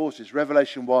reinforce this.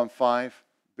 Revelation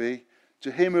 1:5b.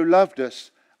 To him who loved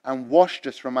us and washed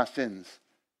us from our sins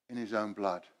in his own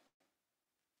blood.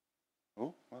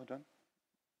 Oh, well done.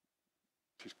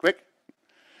 She's quick.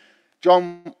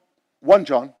 1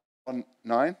 John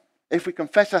 1:9. If we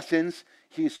confess our sins,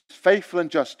 he is faithful and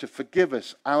just to forgive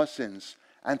us our sins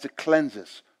and to cleanse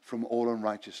us from all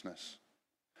unrighteousness.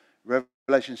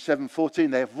 Revelation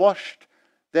 7:14. They have washed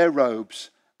their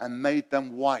robes and made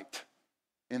them white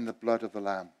in the blood of the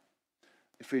Lamb.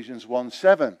 Ephesians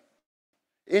 1:7.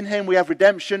 In him we have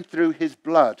redemption through his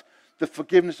blood, the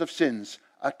forgiveness of sins,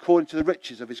 according to the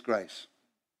riches of his grace.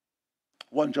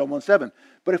 1 John 1:7.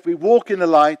 But if we walk in the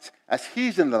light as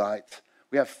he's in the light,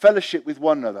 we have fellowship with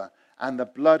one another, and the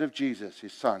blood of Jesus,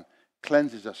 his Son,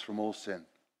 cleanses us from all sin.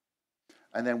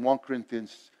 And then 1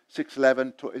 Corinthians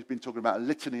 6:11 has been talking about a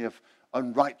litany of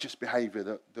unrighteous behavior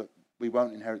that we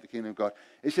won't inherit the kingdom of God.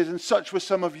 It says, and such were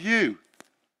some of you,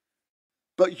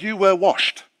 but you were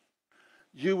washed.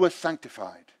 You were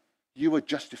sanctified. You were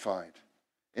justified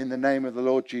in the name of the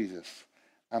Lord Jesus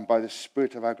and by the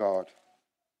Spirit of our God.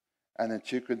 And then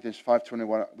 2 Corinthians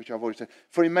 5:21, which I've already said.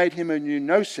 For he made him who knew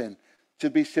no sin to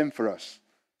be sin for us,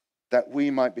 that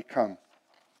we might become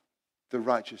the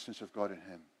righteousness of God in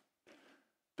him.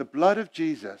 The blood of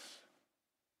Jesus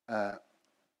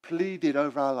pleaded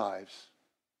over our lives,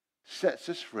 sets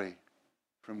us free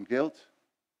from guilt.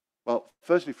 Well,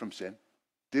 firstly from sin,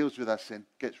 deals with our sin,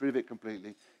 gets rid of it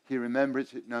completely. He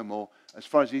remembers it no more. As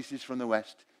far as east is from the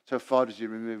west, so far does he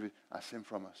remove our sin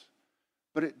from us.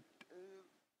 But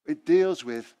it deals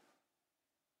with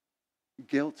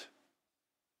guilt,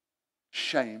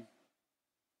 shame,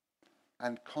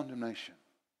 and condemnation.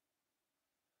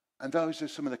 And those are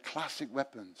some of the classic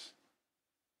weapons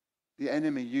the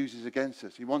enemy uses against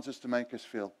us. He wants us to make us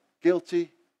feel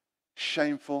guilty,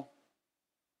 shameful,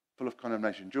 full of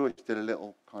condemnation. Joyce did a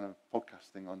little kind of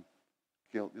podcast thing on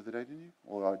guilt the other day, didn't you?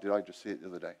 Or did I just see it the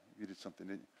other day? You did something,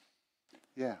 didn't you?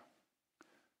 Yeah.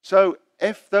 So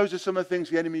if those are some of the things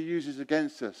the enemy uses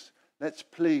against us, let's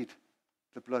plead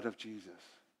the blood of Jesus.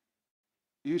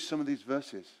 Use some of these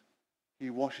verses. He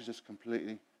washes us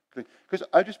completely clean. Because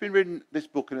I've just been reading this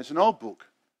book, and it's an old book,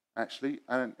 actually,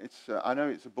 and it's I know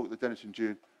it's a book that Dennis and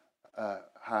Jude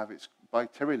have. It's by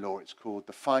Terry Law. It's called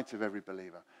The Fight of Every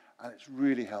Believer, and it's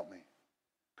really helped me.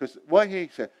 Because what he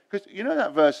said, because you know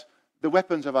that verse, the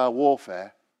weapons of our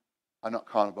warfare are not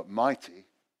carnal but mighty.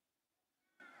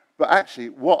 But actually,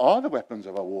 what are the weapons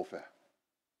of our warfare?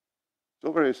 It's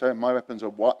all very saying my weapons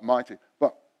are mighty,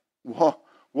 but what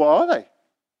are they?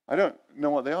 I don't know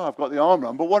what they are. I've got the armor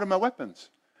on, but what are my weapons?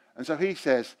 And so he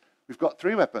says, we've got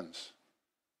three weapons.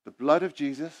 The blood of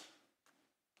Jesus,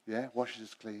 washes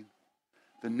us clean.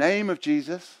 The name of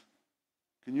Jesus,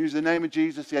 you can use the name of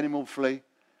Jesus, the enemy will flee.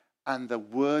 And the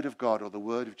word of God, or the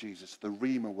word of Jesus, the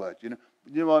Rhema word. You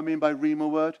know what I mean by Rhema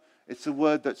word? It's the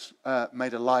word that's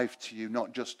made alive to you,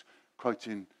 not just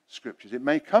quoting scriptures. It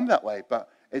may come that way, but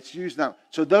it's used now.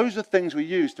 So those are things we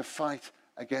use to fight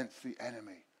against the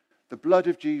enemy. The blood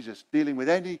of Jesus, dealing with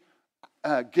any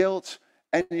guilt,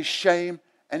 any shame,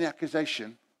 any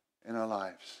accusation in our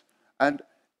lives. And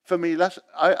for me,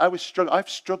 I've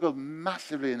struggled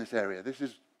massively in this area. This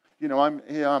is, here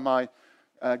am I,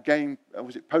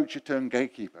 poacher turned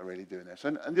gatekeeper, really doing this.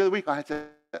 And the other week I had to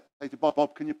say to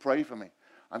Bob, can you pray for me?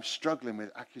 I'm struggling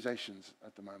with accusations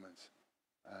at the moment.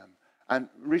 And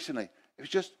recently, it was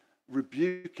just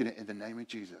rebuking it in the name of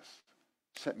Jesus.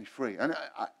 Set me free. And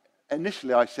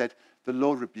initially I said, the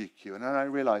Lord rebuke you. And then I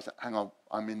realized, hang on,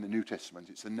 I'm in the New Testament.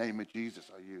 It's the name of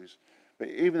Jesus I use. But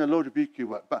even the Lord rebuke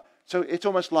you. But so it's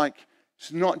almost like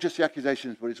it's not just the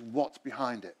accusations, but it's what's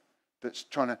behind it that's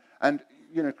trying to. And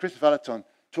Christopher Valaton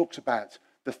talks about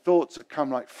the thoughts that come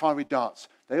like fiery darts.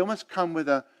 They almost come with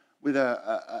a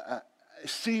it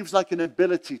seems like an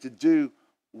ability to do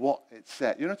what it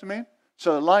said. You know what I mean?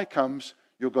 So a lie comes,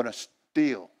 you're going to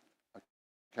steal.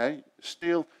 Okay?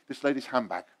 Steal this lady's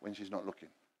handbag when she's not looking.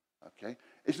 Okay?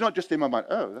 It's not just in my mind,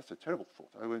 oh, that's a terrible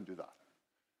thought. I won't do that.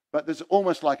 But there's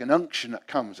almost like an unction that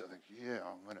comes. I think,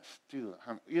 I'm going to steal that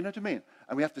handbag. You know what I mean?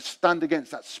 And we have to stand against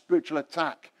that spiritual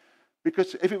attack.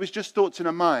 Because if it was just thoughts in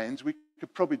our minds, we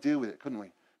could probably deal with it, couldn't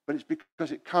we? But it's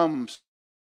because it comes.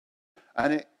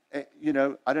 And I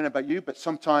don't know about you, but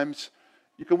sometimes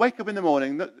you can wake up in the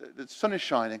morning, the sun is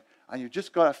shining, and you've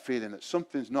just got a feeling that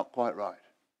something's not quite right.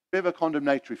 A bit of a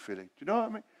condemnatory feeling. Do you know what I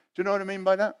mean? Do you know what I mean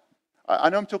by that? I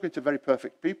know I'm talking to very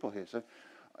perfect people here, so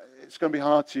it's going to be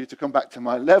hard for you to come back to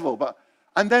my level.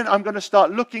 And then I'm going to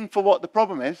start looking for what the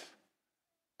problem is,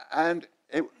 and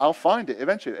I'll find it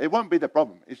eventually. It won't be the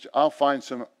problem. I'll find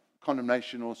some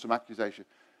condemnation or some accusation.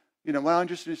 When I'm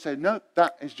just going to say, no,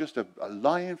 that is just a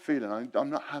lying feeling. I'm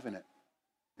not having it.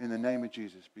 In the name of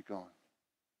Jesus, be gone.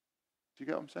 Do you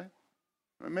get what I'm saying?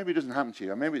 Maybe it doesn't happen to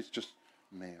you. Maybe it's just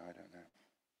me. I don't know.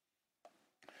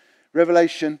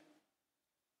 Revelation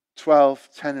 12,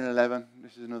 10 and 11.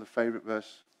 This is another favorite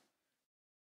verse.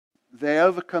 They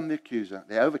overcame the accuser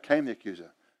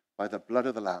by the blood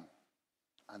of the Lamb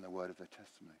and the word of their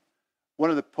testimony. One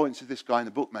of the points that this guy in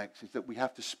the book makes is that we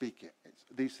have to speak it.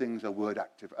 These things are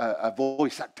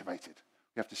voice activated.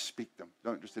 We have to speak them.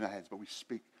 Not just in our heads, but we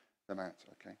speak them out.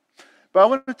 Okay. But I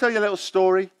want to tell you a little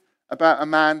story about a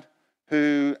man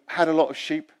who had a lot of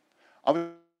sheep. I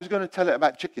was going to tell it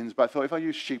about chickens, but I thought if I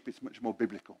use sheep, it's much more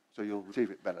biblical, so you'll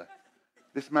receive it better.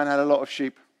 This man had a lot of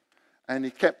sheep, and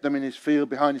he kept them in his field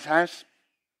behind his house.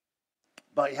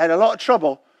 But he had a lot of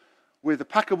trouble with a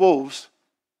pack of wolves,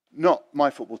 not my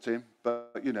football team,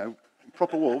 but,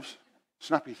 proper wolves,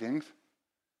 snappy things,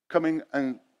 coming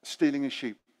and stealing his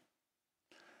sheep.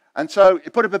 And so he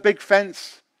put up a big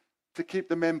fence to keep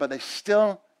them in, but they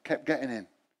still kept getting in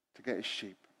to get his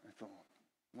sheep. I thought,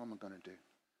 what am I going to do?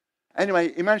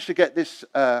 Anyway, he managed to get this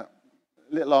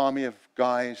little army of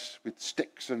guys with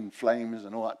sticks and flames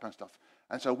and all that kind of stuff.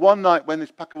 And so one night when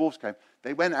this pack of wolves came,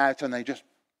 they went out and they just,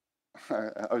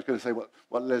 I was going to say what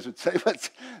Les would say, but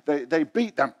they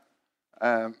beat them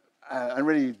and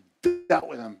really dealt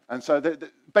with them. And so they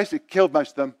basically killed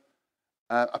most of them,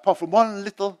 apart from one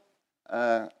little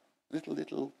pup.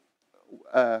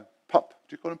 Do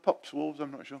you call them pups, wolves?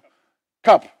 I'm not sure.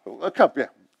 Cub. A cub, yeah.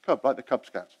 Cub, like the Cub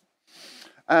Scouts.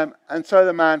 And so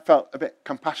the man felt a bit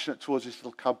compassionate towards this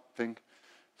little cub thing.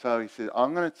 So he said,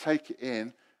 I'm going to take it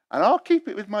in, and I'll keep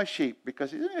it with my sheep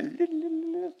because it's a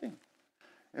little thing.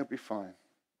 It'll be fine.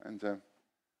 And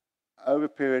over a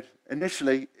period,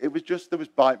 initially, it was just, there was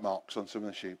bite marks on some of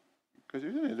the sheep because it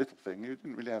was only a little thing. It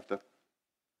didn't really have the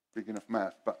big enough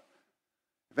mouth. But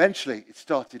eventually, it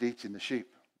started eating the sheep.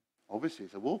 Obviously,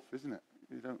 it's a wolf, isn't it?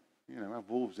 You don't, have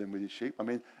wolves in with your sheep. I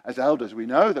mean, as elders, we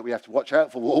know that we have to watch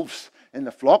out for wolves in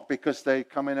the flock because they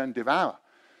come in and devour.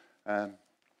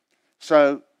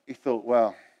 So he thought,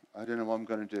 well, I don't know what I'm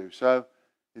going to do. So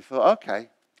he thought, okay,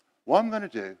 what I'm going to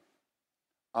do,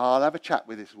 I'll have a chat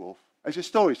with this wolf. It's a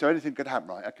story, so anything could happen,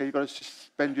 right? Okay, you've got to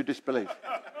suspend your disbelief.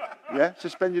 Yeah,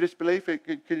 suspend your disbelief.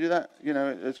 Can you do that?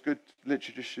 It's good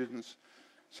literature students.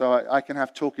 So I can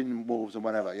have talking wolves and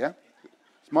whatever, yeah?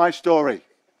 It's my story.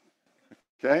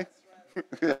 Okay?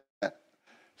 Yeah.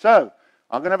 So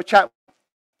I'm going to have a chat.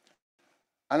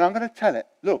 And I'm going to tell it,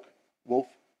 look, wolf,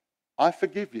 I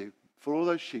forgive you for all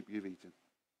those sheep you've eaten.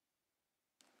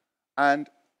 And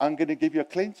I'm going to give you a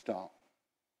clean start.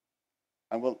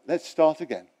 And let's start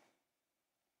again.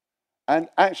 And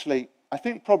actually, I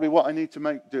think probably what I need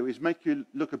to do is make you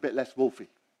look a bit less wolfy.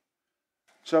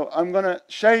 So I'm going to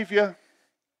shave your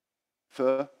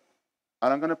fur,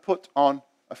 and I'm going to put on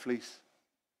a fleece.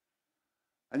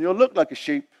 And you'll look like a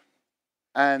sheep,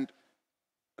 and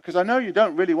because I know you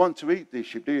don't really want to eat these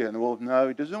sheep, do you? And the wolf, no,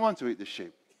 he doesn't want to eat the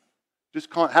sheep. Just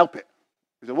can't help it.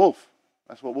 He's a wolf.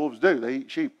 That's what wolves do. They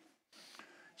eat sheep.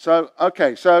 So,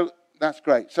 okay, so that's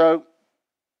great. So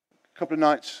a couple of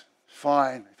nights,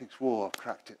 fine. He thinks, whoa, I've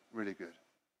cracked it really good.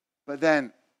 But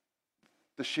then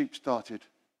the sheep started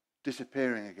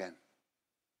disappearing again.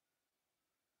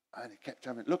 And he kept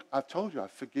telling me, look, I've told you,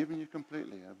 I've forgiven you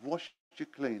completely. I've washed you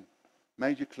clean,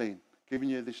 made you clean, given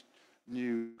you this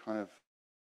new kind of,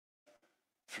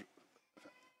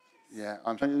 yeah,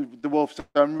 the wolf said,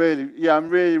 I'm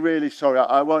really, really sorry.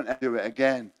 I won't do it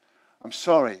again. I'm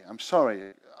sorry.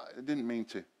 I didn't mean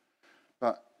to.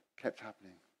 But it kept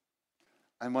happening.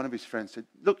 And one of his friends said,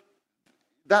 look,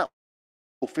 that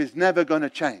wolf is never going to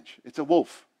change. It's a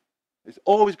wolf. It's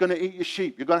always going to eat your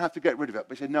sheep. You're going to have to get rid of it.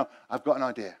 But he said, no, I've got an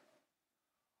idea.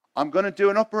 I'm going to do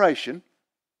an operation.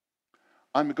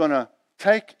 I'm going to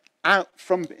take out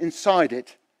from inside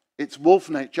it its wolf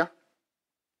nature.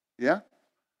 Yeah?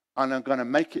 And I'm going to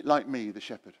make it like me, the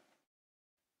shepherd.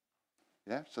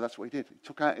 Yeah? So that's what he did. He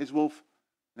took out his wolf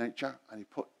nature and he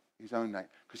put his own nature.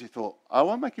 Because he thought, I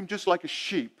won't make him just like a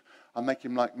sheep. I'll make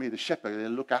him like me, the shepherd. He'll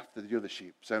look after the other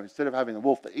sheep. So instead of having a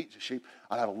wolf that eats the sheep,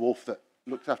 I'll have a wolf that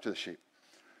looks after the sheep.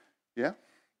 Yeah?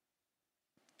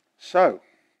 So,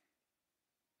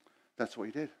 that's what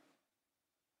he did.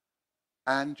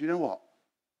 And you know what?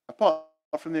 Apart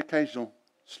from the occasional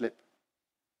slip,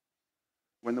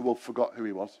 when the wolf forgot who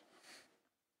he was,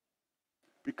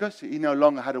 because he no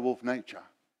longer had a wolf nature,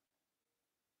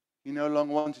 he no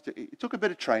longer wanted to eat. It took a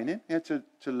bit of training. He had to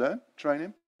learn, train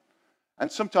him.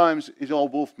 And sometimes his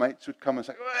old wolf mates would come and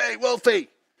say, hey, Wolfie,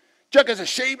 chuck us a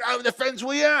sheep over the fence,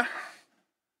 will you? I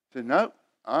said, no,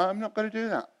 I'm not going to do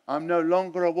that. I'm no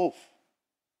longer a wolf.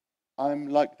 I'm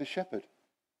like the shepherd.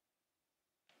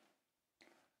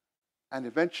 And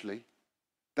eventually,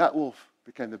 that wolf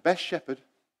became the best shepherd,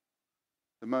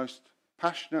 the most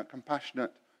passionate,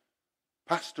 compassionate,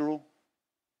 pastoral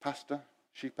pastor,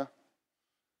 sheeper.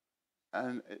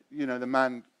 And, the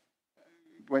man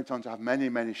went on to have many,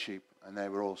 many sheep, and they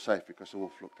were all safe because the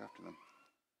wolf looked after them.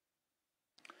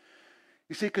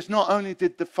 You see, because not only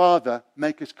did the Father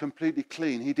make us completely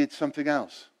clean, he did something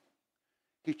else.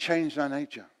 He changed our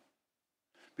nature.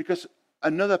 Because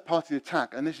another part of the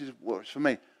attack, and this is what it's for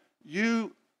me,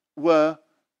 you were,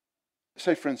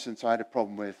 say for instance, I had a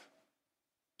problem with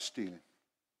stealing.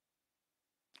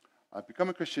 I've become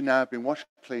a Christian now, I've been washed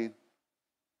clean,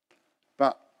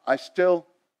 but I still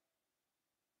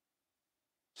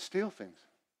steal things.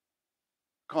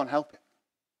 Can't help it.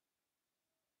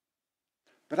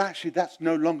 But actually, that's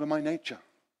no longer my nature.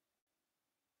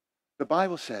 The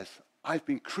Bible says, I've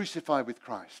been crucified with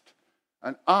Christ.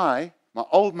 And I, my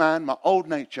old man, my old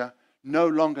nature, no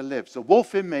longer lives. The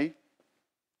wolf in me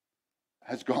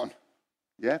has gone.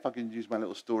 Yeah, if I can use my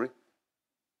little story.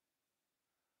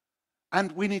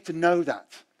 And we need to know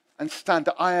that and stand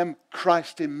that I am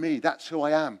Christ in me. That's who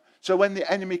I am. So when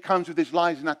the enemy comes with his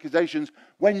lies and accusations,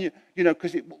 when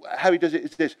because how he does it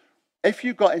is this. If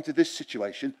you got into this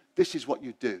situation, this is what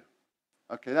you do.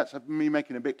 Okay, that's me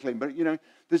making a bit clean. But,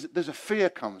 there's a fear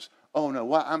comes. Oh, no,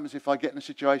 what happens if I get in a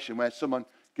situation where someone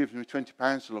gives me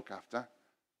 £20 to look after?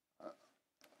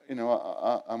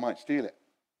 I might steal it.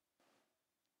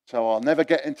 So I'll never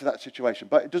get into that situation.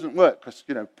 But it doesn't work because,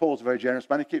 Paul's a very generous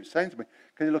man. He keeps saying to me,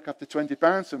 can you look after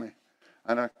 £20 for me?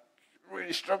 And I'm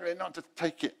really struggling not to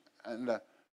take it.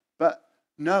 But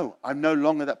no, I'm no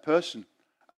longer that person.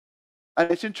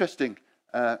 And it's interesting.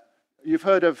 You've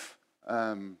heard of,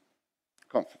 I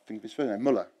can't think of his first name,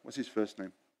 Muller. What's his first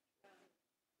name?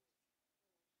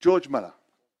 George Muller.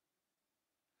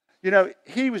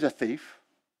 He was a thief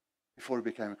before he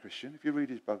became a Christian. If you read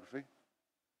his biography,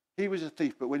 he was a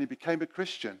thief, but when he became a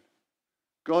Christian,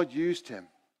 God used him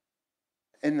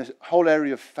in the whole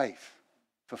area of faith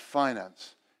for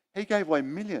finance. He gave away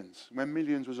millions when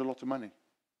millions was a lot of money,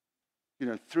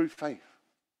 through faith.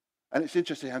 And it's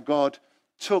interesting how God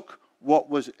took what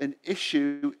was an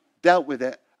issue, dealt with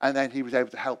it, and then he was able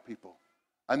to help people.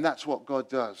 And that's what God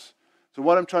does. So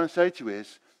what I'm trying to say to you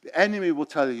is, the enemy will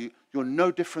tell you, you're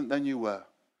no different than you were.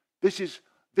 This is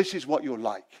what you're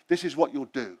like. This is what you'll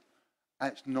do.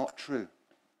 And it's not true.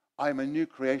 I am a new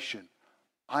creation.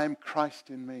 I am Christ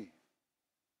in me.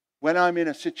 When I'm in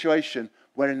a situation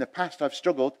where in the past I've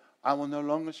struggled, I will no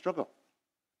longer struggle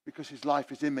because his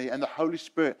life is in me and the Holy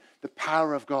Spirit, the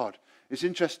power of God. It's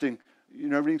interesting,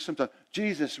 reading sometimes,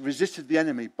 Jesus resisted the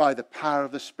enemy by the power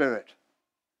of the Spirit.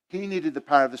 He needed the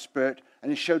power of the Spirit,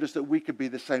 and he showed us that we could be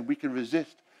the same. We can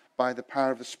resist by the power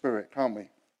of the Spirit, can't we?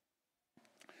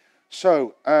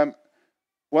 So,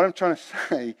 what I'm trying to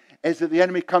say is that the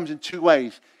enemy comes in two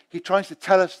ways. He tries to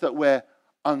tell us that we're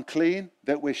unclean,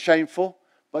 that we're shameful,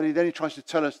 but then he tries to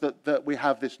tell us that we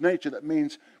have this nature that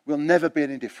means we'll never be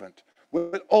any different.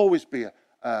 We'll always be a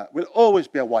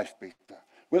wife beater.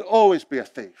 We'll always be a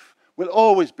thief. We'll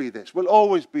always be this. We'll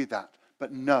always be that.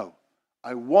 But no,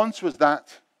 I once was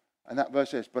that, and that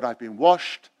verse says, but I've been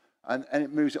washed, and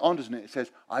it moves it on, doesn't it? It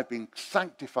says, I've been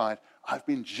sanctified, I've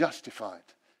been justified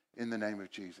in the name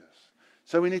of Jesus.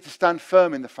 So we need to stand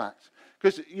firm in the fact.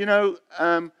 Because,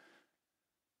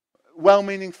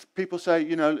 well-meaning people say,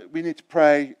 we need to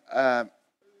pray,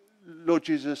 Lord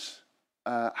Jesus,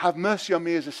 have mercy on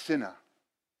me as a sinner.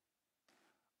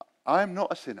 I am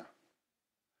not a sinner.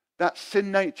 That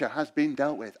sin nature has been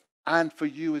dealt with. And for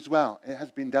you as well, it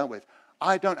has been dealt with.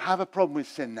 I don't have a problem with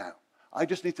sin now. I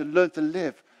just need to learn to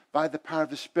live by the power of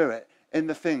the Spirit in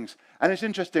the things. And it's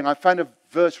interesting, I found a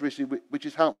verse recently which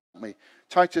has helped me.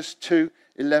 Titus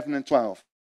 2:11 and 12.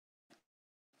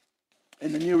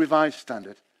 In the New Revised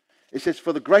Standard, it says,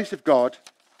 for the grace of God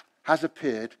has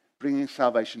appeared, bringing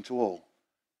salvation to all.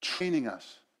 Training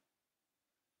us.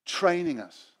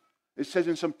 It says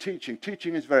in some teaching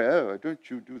is very, don't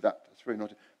you do that, that's very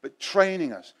naughty. But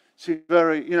training us. See,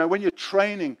 when you're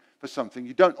training for something,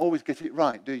 you don't always get it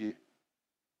right, do you?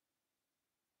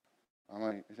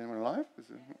 Is anyone alive?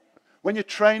 When you're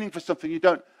training for something, you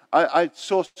don't. I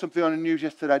saw something on the news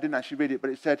yesterday, I didn't actually read it, but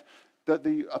it said that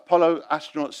the Apollo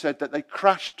astronauts said that they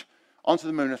crashed onto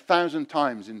the moon 1,000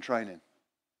 times in training.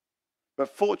 But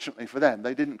fortunately for them,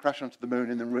 they didn't crash onto the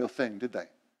moon in the real thing, did they?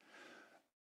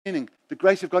 Meaning, the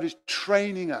grace of God is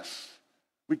training us.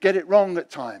 We get it wrong at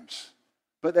times,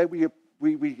 but then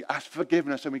we ask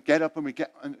forgiveness and we get up and we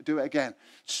do it again.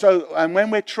 So, and when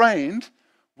we're trained,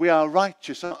 we are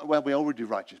righteous. Well, we're already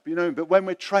righteous, but when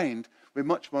we're trained, we're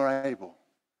much more able.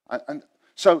 And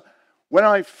so, when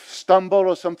I stumble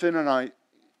or something and I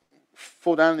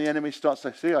fall down, the enemy starts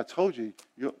to say, see, I told you,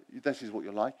 this is what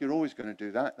you're like. You're always going to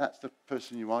do that. That's the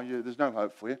person you are. There's no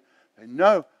hope for you.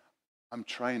 No, I'm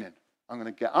training. I'm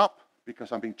going to get up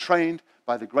because I'm being trained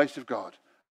by the grace of God.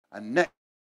 And next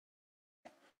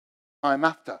time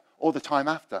after, all the time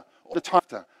after, all the time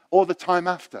after, all the time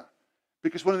after.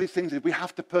 Because one of these things is we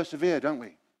have to persevere, don't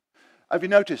we? Have you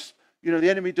noticed, the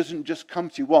enemy doesn't just come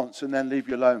to you once and then leave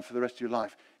you alone for the rest of your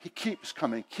life. He keeps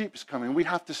coming. We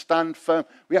have to stand firm.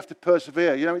 We have to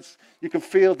persevere. You can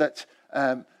feel that,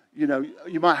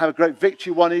 you might have a great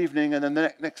victory one evening and then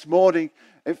the next morning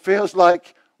it feels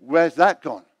like, where's that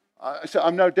gone? So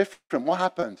I'm no different. What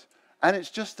happened? And it's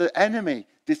just the enemy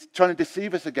trying to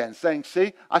deceive us again, saying,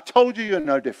 see, I told you you're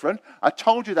no different. I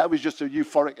told you that was just a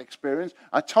euphoric experience.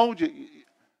 I told you.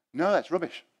 No, that's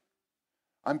rubbish.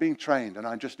 I'm being trained, and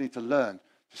I just need to learn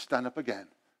to stand up again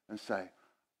and say,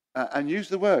 and use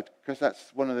the word, because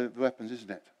that's one of the weapons,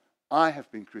 isn't it? I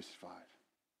have been crucified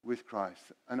with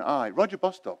Christ, and I, Roger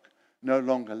Bostock, no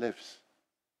longer lives,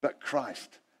 but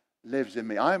Christ lives in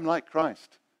me. I am like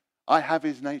Christ. I have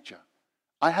his nature.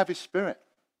 I have his spirit.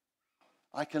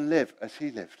 I can live as he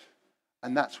lived.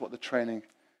 And that's what the training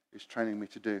is training me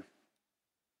to do.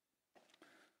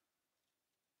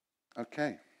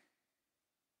 Okay.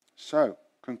 So,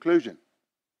 conclusion.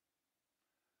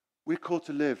 We're called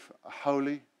to live a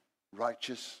holy,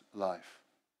 righteous life.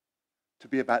 To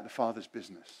be about the Father's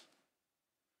business.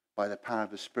 by the power of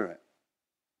the Spirit.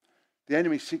 The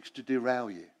enemy seeks to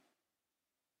derail you,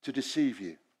 to deceive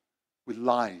you with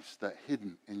lies that are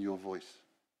hidden in your voice.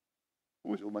 It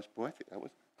was almost poetic, that was.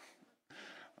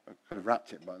 I could have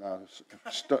wrapped it, but I was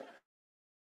stuck.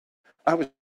 I was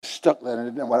stuck there and I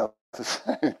didn't know what else to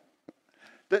say.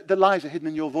 The lies are hidden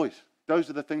in your voice. Those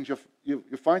are the things you're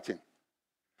fighting.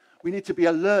 We need to be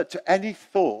alert to any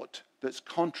thought that's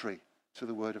contrary to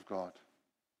the Word of God.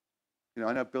 You know,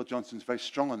 I know Bill Johnson's very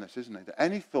strong on this, isn't he? That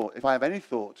any thought, if I have any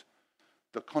thought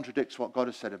that contradicts what God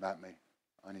has said about me,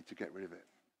 I need to get rid of it.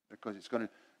 Because it's going to,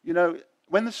 you know,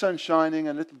 when the sun's shining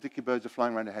and little dicky birds are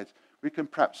flying around our heads, we can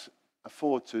perhaps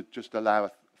afford to just allow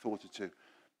a thought or two.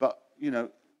 But, you know,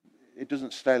 it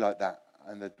doesn't stay like that.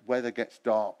 And the weather gets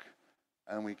dark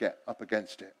and we get up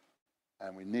against it.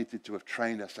 And we needed to have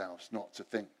trained ourselves not to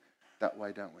think that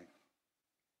way, don't we?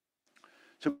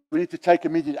 So we need to take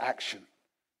immediate action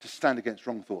to stand against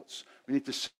wrong thoughts. We need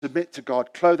to submit to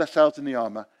God, clothe ourselves in the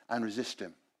armor, and resist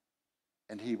him.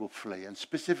 And he will flee. And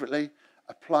specifically,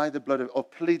 apply the blood of, or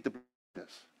plead the blood of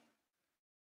Jesus.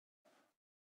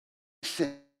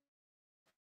 Sin,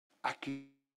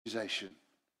 accusation,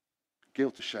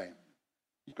 guilt or shame.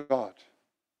 God.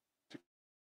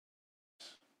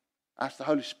 Ask the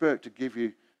Holy Spirit to give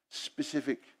you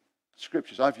specific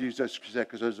scriptures. I've used those scriptures there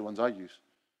because those are the ones I use.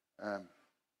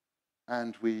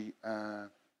 And we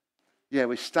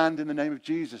stand in the name of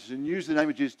Jesus and use the name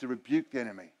of Jesus to rebuke the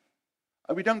enemy.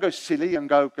 And we don't go silly and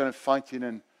go kind of fighting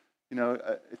and, you know,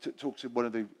 it talks in one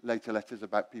of the later letters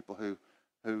about people who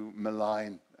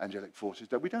malign angelic forces.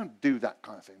 We don't do that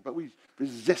kind of thing, but we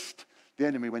resist the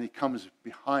enemy when he comes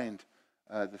behind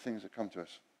the things that come to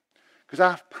us. Because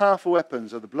our powerful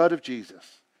weapons are the blood of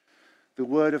Jesus, the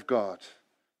word of God,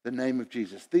 the name of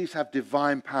Jesus. These have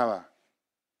divine power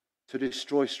to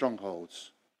destroy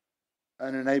strongholds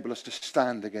and enable us to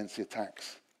stand against the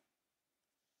attacks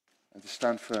and to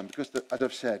stand firm. Because, as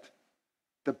I've said,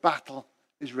 the battle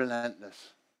is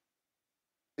relentless.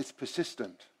 It's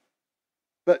persistent.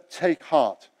 But take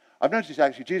heart. I've noticed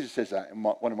actually Jesus says that in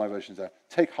one of my versions there.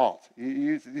 Take heart. You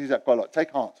use that quite a lot.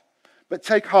 Take heart. But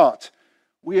take heart.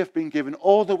 We have been given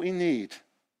all that we need,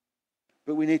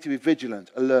 but we need to be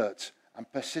vigilant, alert,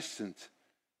 and persistent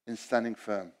in standing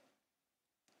firm.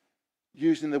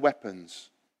 Using the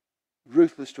weapons,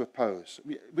 ruthless to oppose.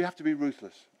 We have to be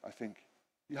ruthless, I think.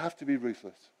 You have to be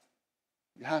ruthless.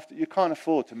 You can't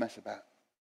afford to mess about.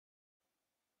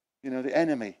 You know, the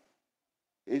enemy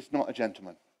is not a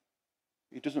gentleman.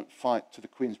 He doesn't fight to the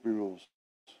Queensberry rules.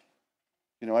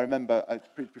 You know, I remember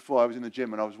before I was in the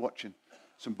gym and I was watching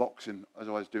some boxing as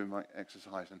I was doing my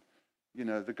exercise, and you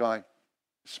know, the guy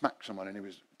smacked someone and he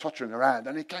was tottering around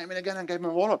and he came in again and gave him a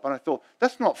wallop, and I thought,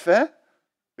 that's not fair.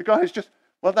 The guy is just,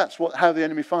 well, that's how the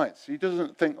enemy fights. He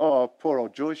doesn't think, oh, poor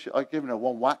old Joyce, I've given her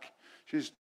one whack,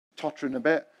 she's tottering a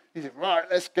bit. He said, right,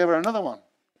 let's give her another one.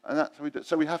 And that's what we do.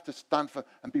 So we have to stand for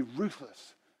and be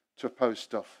ruthless to oppose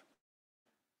stuff.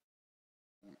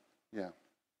 Yeah.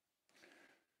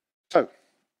 So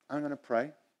I'm going to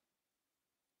pray.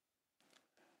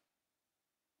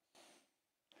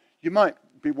 You might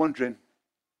be wondering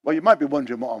what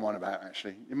I'm on about,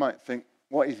 actually. You might think,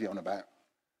 what is he on about?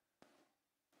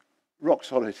 Rock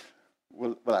Solid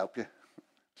will help you,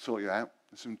 sort you out.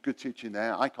 There's some good teaching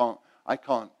there. I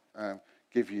can't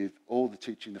give you all the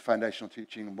teaching, the foundational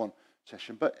teaching in one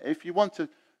session. But if you want to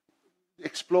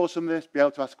explore some of this, be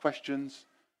able to ask questions,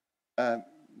 that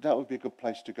would be a good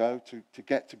place to go to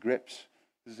get to grips.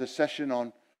 There's a session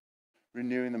on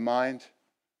renewing the mind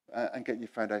and getting your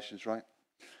foundations right.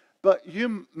 But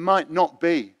you might not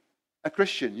be a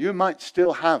Christian. You might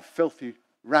still have filthy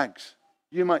rags.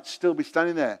 You might still be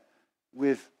standing there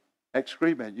with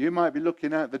excrement. You might be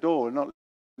looking out the door and not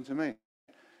listening to me.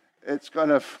 It's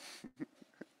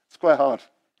it's quite hard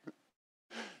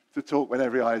to talk when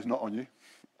every eye is not on you.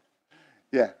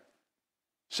 Yeah.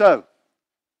 So,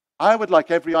 I would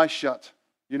like every eye shut.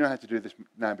 You know how to do this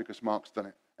now because Mark's done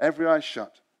it. Every eye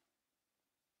shut.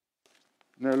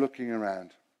 No looking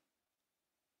around.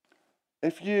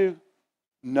 If you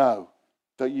know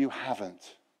that you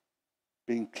haven't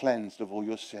been cleansed of all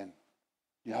your sin,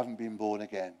 you haven't been born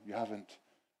again, you haven't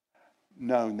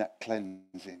known that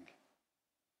cleansing,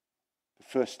 the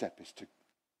first step is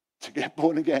to get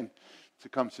born again, to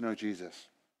come to know Jesus.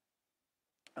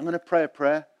 I'm going to pray a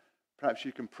prayer. Perhaps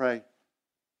you can pray.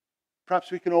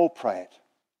 Perhaps we can all pray it.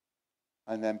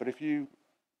 But if you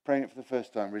praying it for the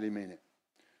first time, really mean it.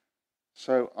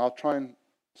 So I'll try and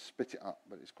spit it up,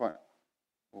 but it's quite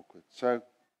awkward.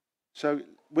 So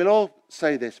we'll all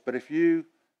say this, but if you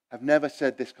have never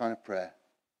said this kind of prayer,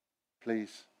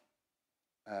 please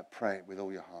pray it with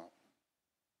all your heart.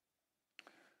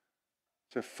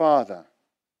 So, Father,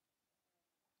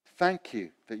 thank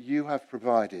you that you have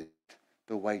provided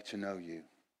the way to know you.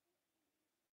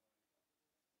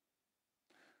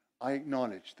 I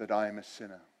acknowledge that I am a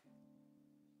sinner.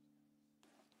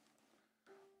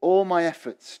 All my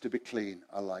efforts to be clean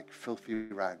are like filthy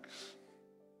rags.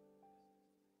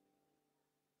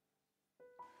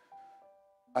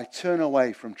 I turn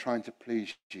away from trying to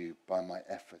please you by my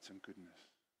effort and goodness.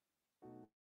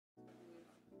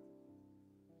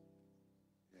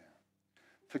 Yeah.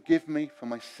 Forgive me for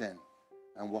my sin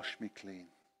and wash me clean.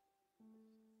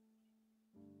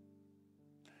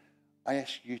 I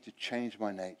ask you to change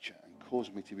my nature and cause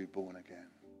me to be born again.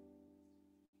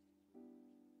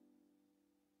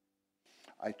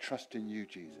 I trust in you,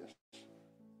 Jesus,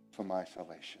 for my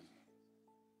salvation.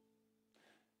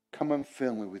 Come and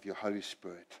fill me with your Holy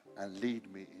Spirit and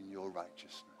lead me in your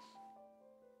righteousness.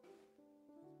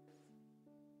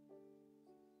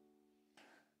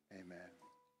 Amen.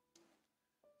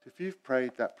 If you've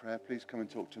prayed that prayer, please come and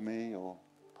talk to me or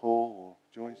Paul or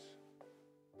Joyce.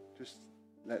 Just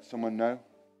let someone know.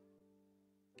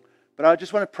 But I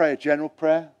just want to pray a general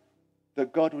prayer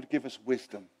that God would give us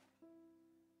wisdom,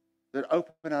 that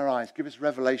open our eyes, give us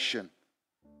revelation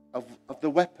of the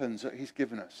weapons that he's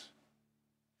given us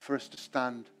for us to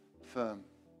stand firm.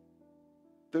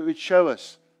 That would show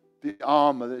us the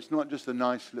armor, that it's not just a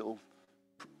nice little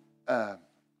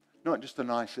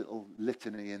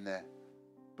litany in there,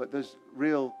 but there's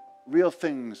real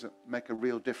things that make a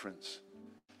real difference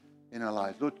in our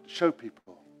lives. Lord, show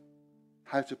people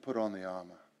how to put on the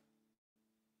armor.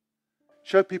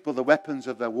 Show people the weapons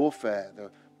of their warfare,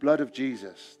 the blood of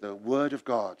Jesus, the word of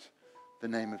God, the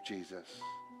name of Jesus.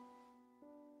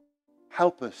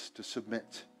 Help us to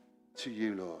submit to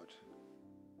you, Lord,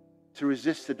 to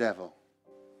resist the devil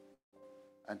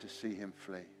and to see him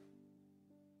flee.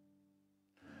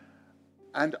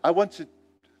 And I want to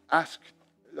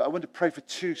pray for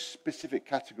two specific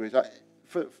categories.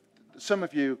 For some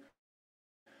of you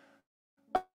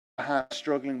are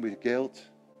struggling with guilt,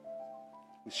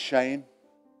 with shame,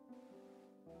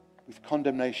 with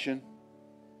condemnation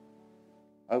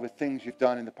over things you've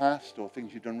done in the past or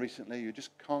things you've done recently. You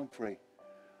just can't free.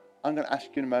 I'm going to ask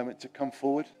you in a moment to come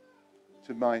forward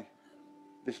to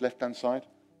this left-hand side.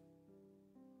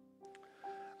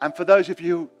 And for those of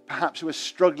you perhaps who are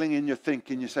struggling in your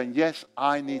thinking, you're saying, yes,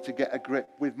 I need to get a grip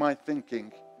with my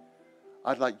thinking.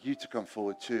 I'd like you to come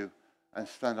forward too and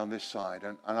stand on this side.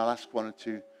 And I'll ask one or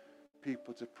two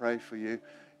people to pray for you.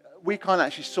 We can't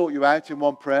actually sort you out in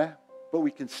one prayer, but we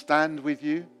can stand with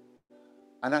you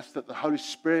and ask that the Holy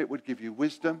Spirit would give you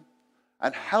wisdom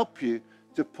and help you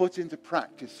to put into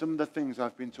practice some of the things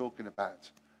I've been talking about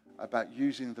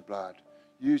using the blood,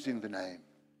 using the name,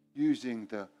 using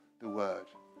the word.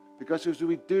 Because as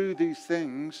we do these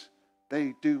things,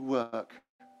 they do work.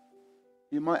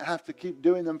 You might have to keep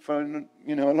doing them for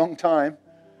a long time,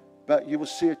 but you will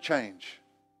see a change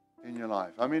in your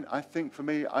life. I mean, I think for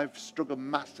me, I've struggled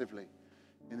massively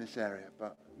in this area,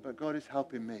 but God is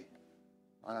helping me,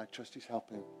 and I trust he's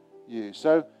helping you.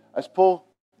 So as Paul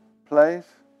plays,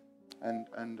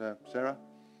 and Sarah,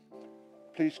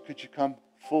 please could you come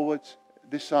forward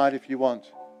this side if you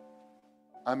want.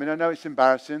 I mean, I know it's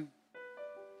embarrassing,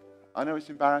 but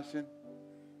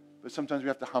sometimes we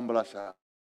have to humble ourselves.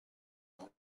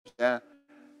 Yeah,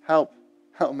 help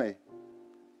me.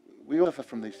 We all suffer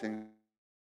from these things.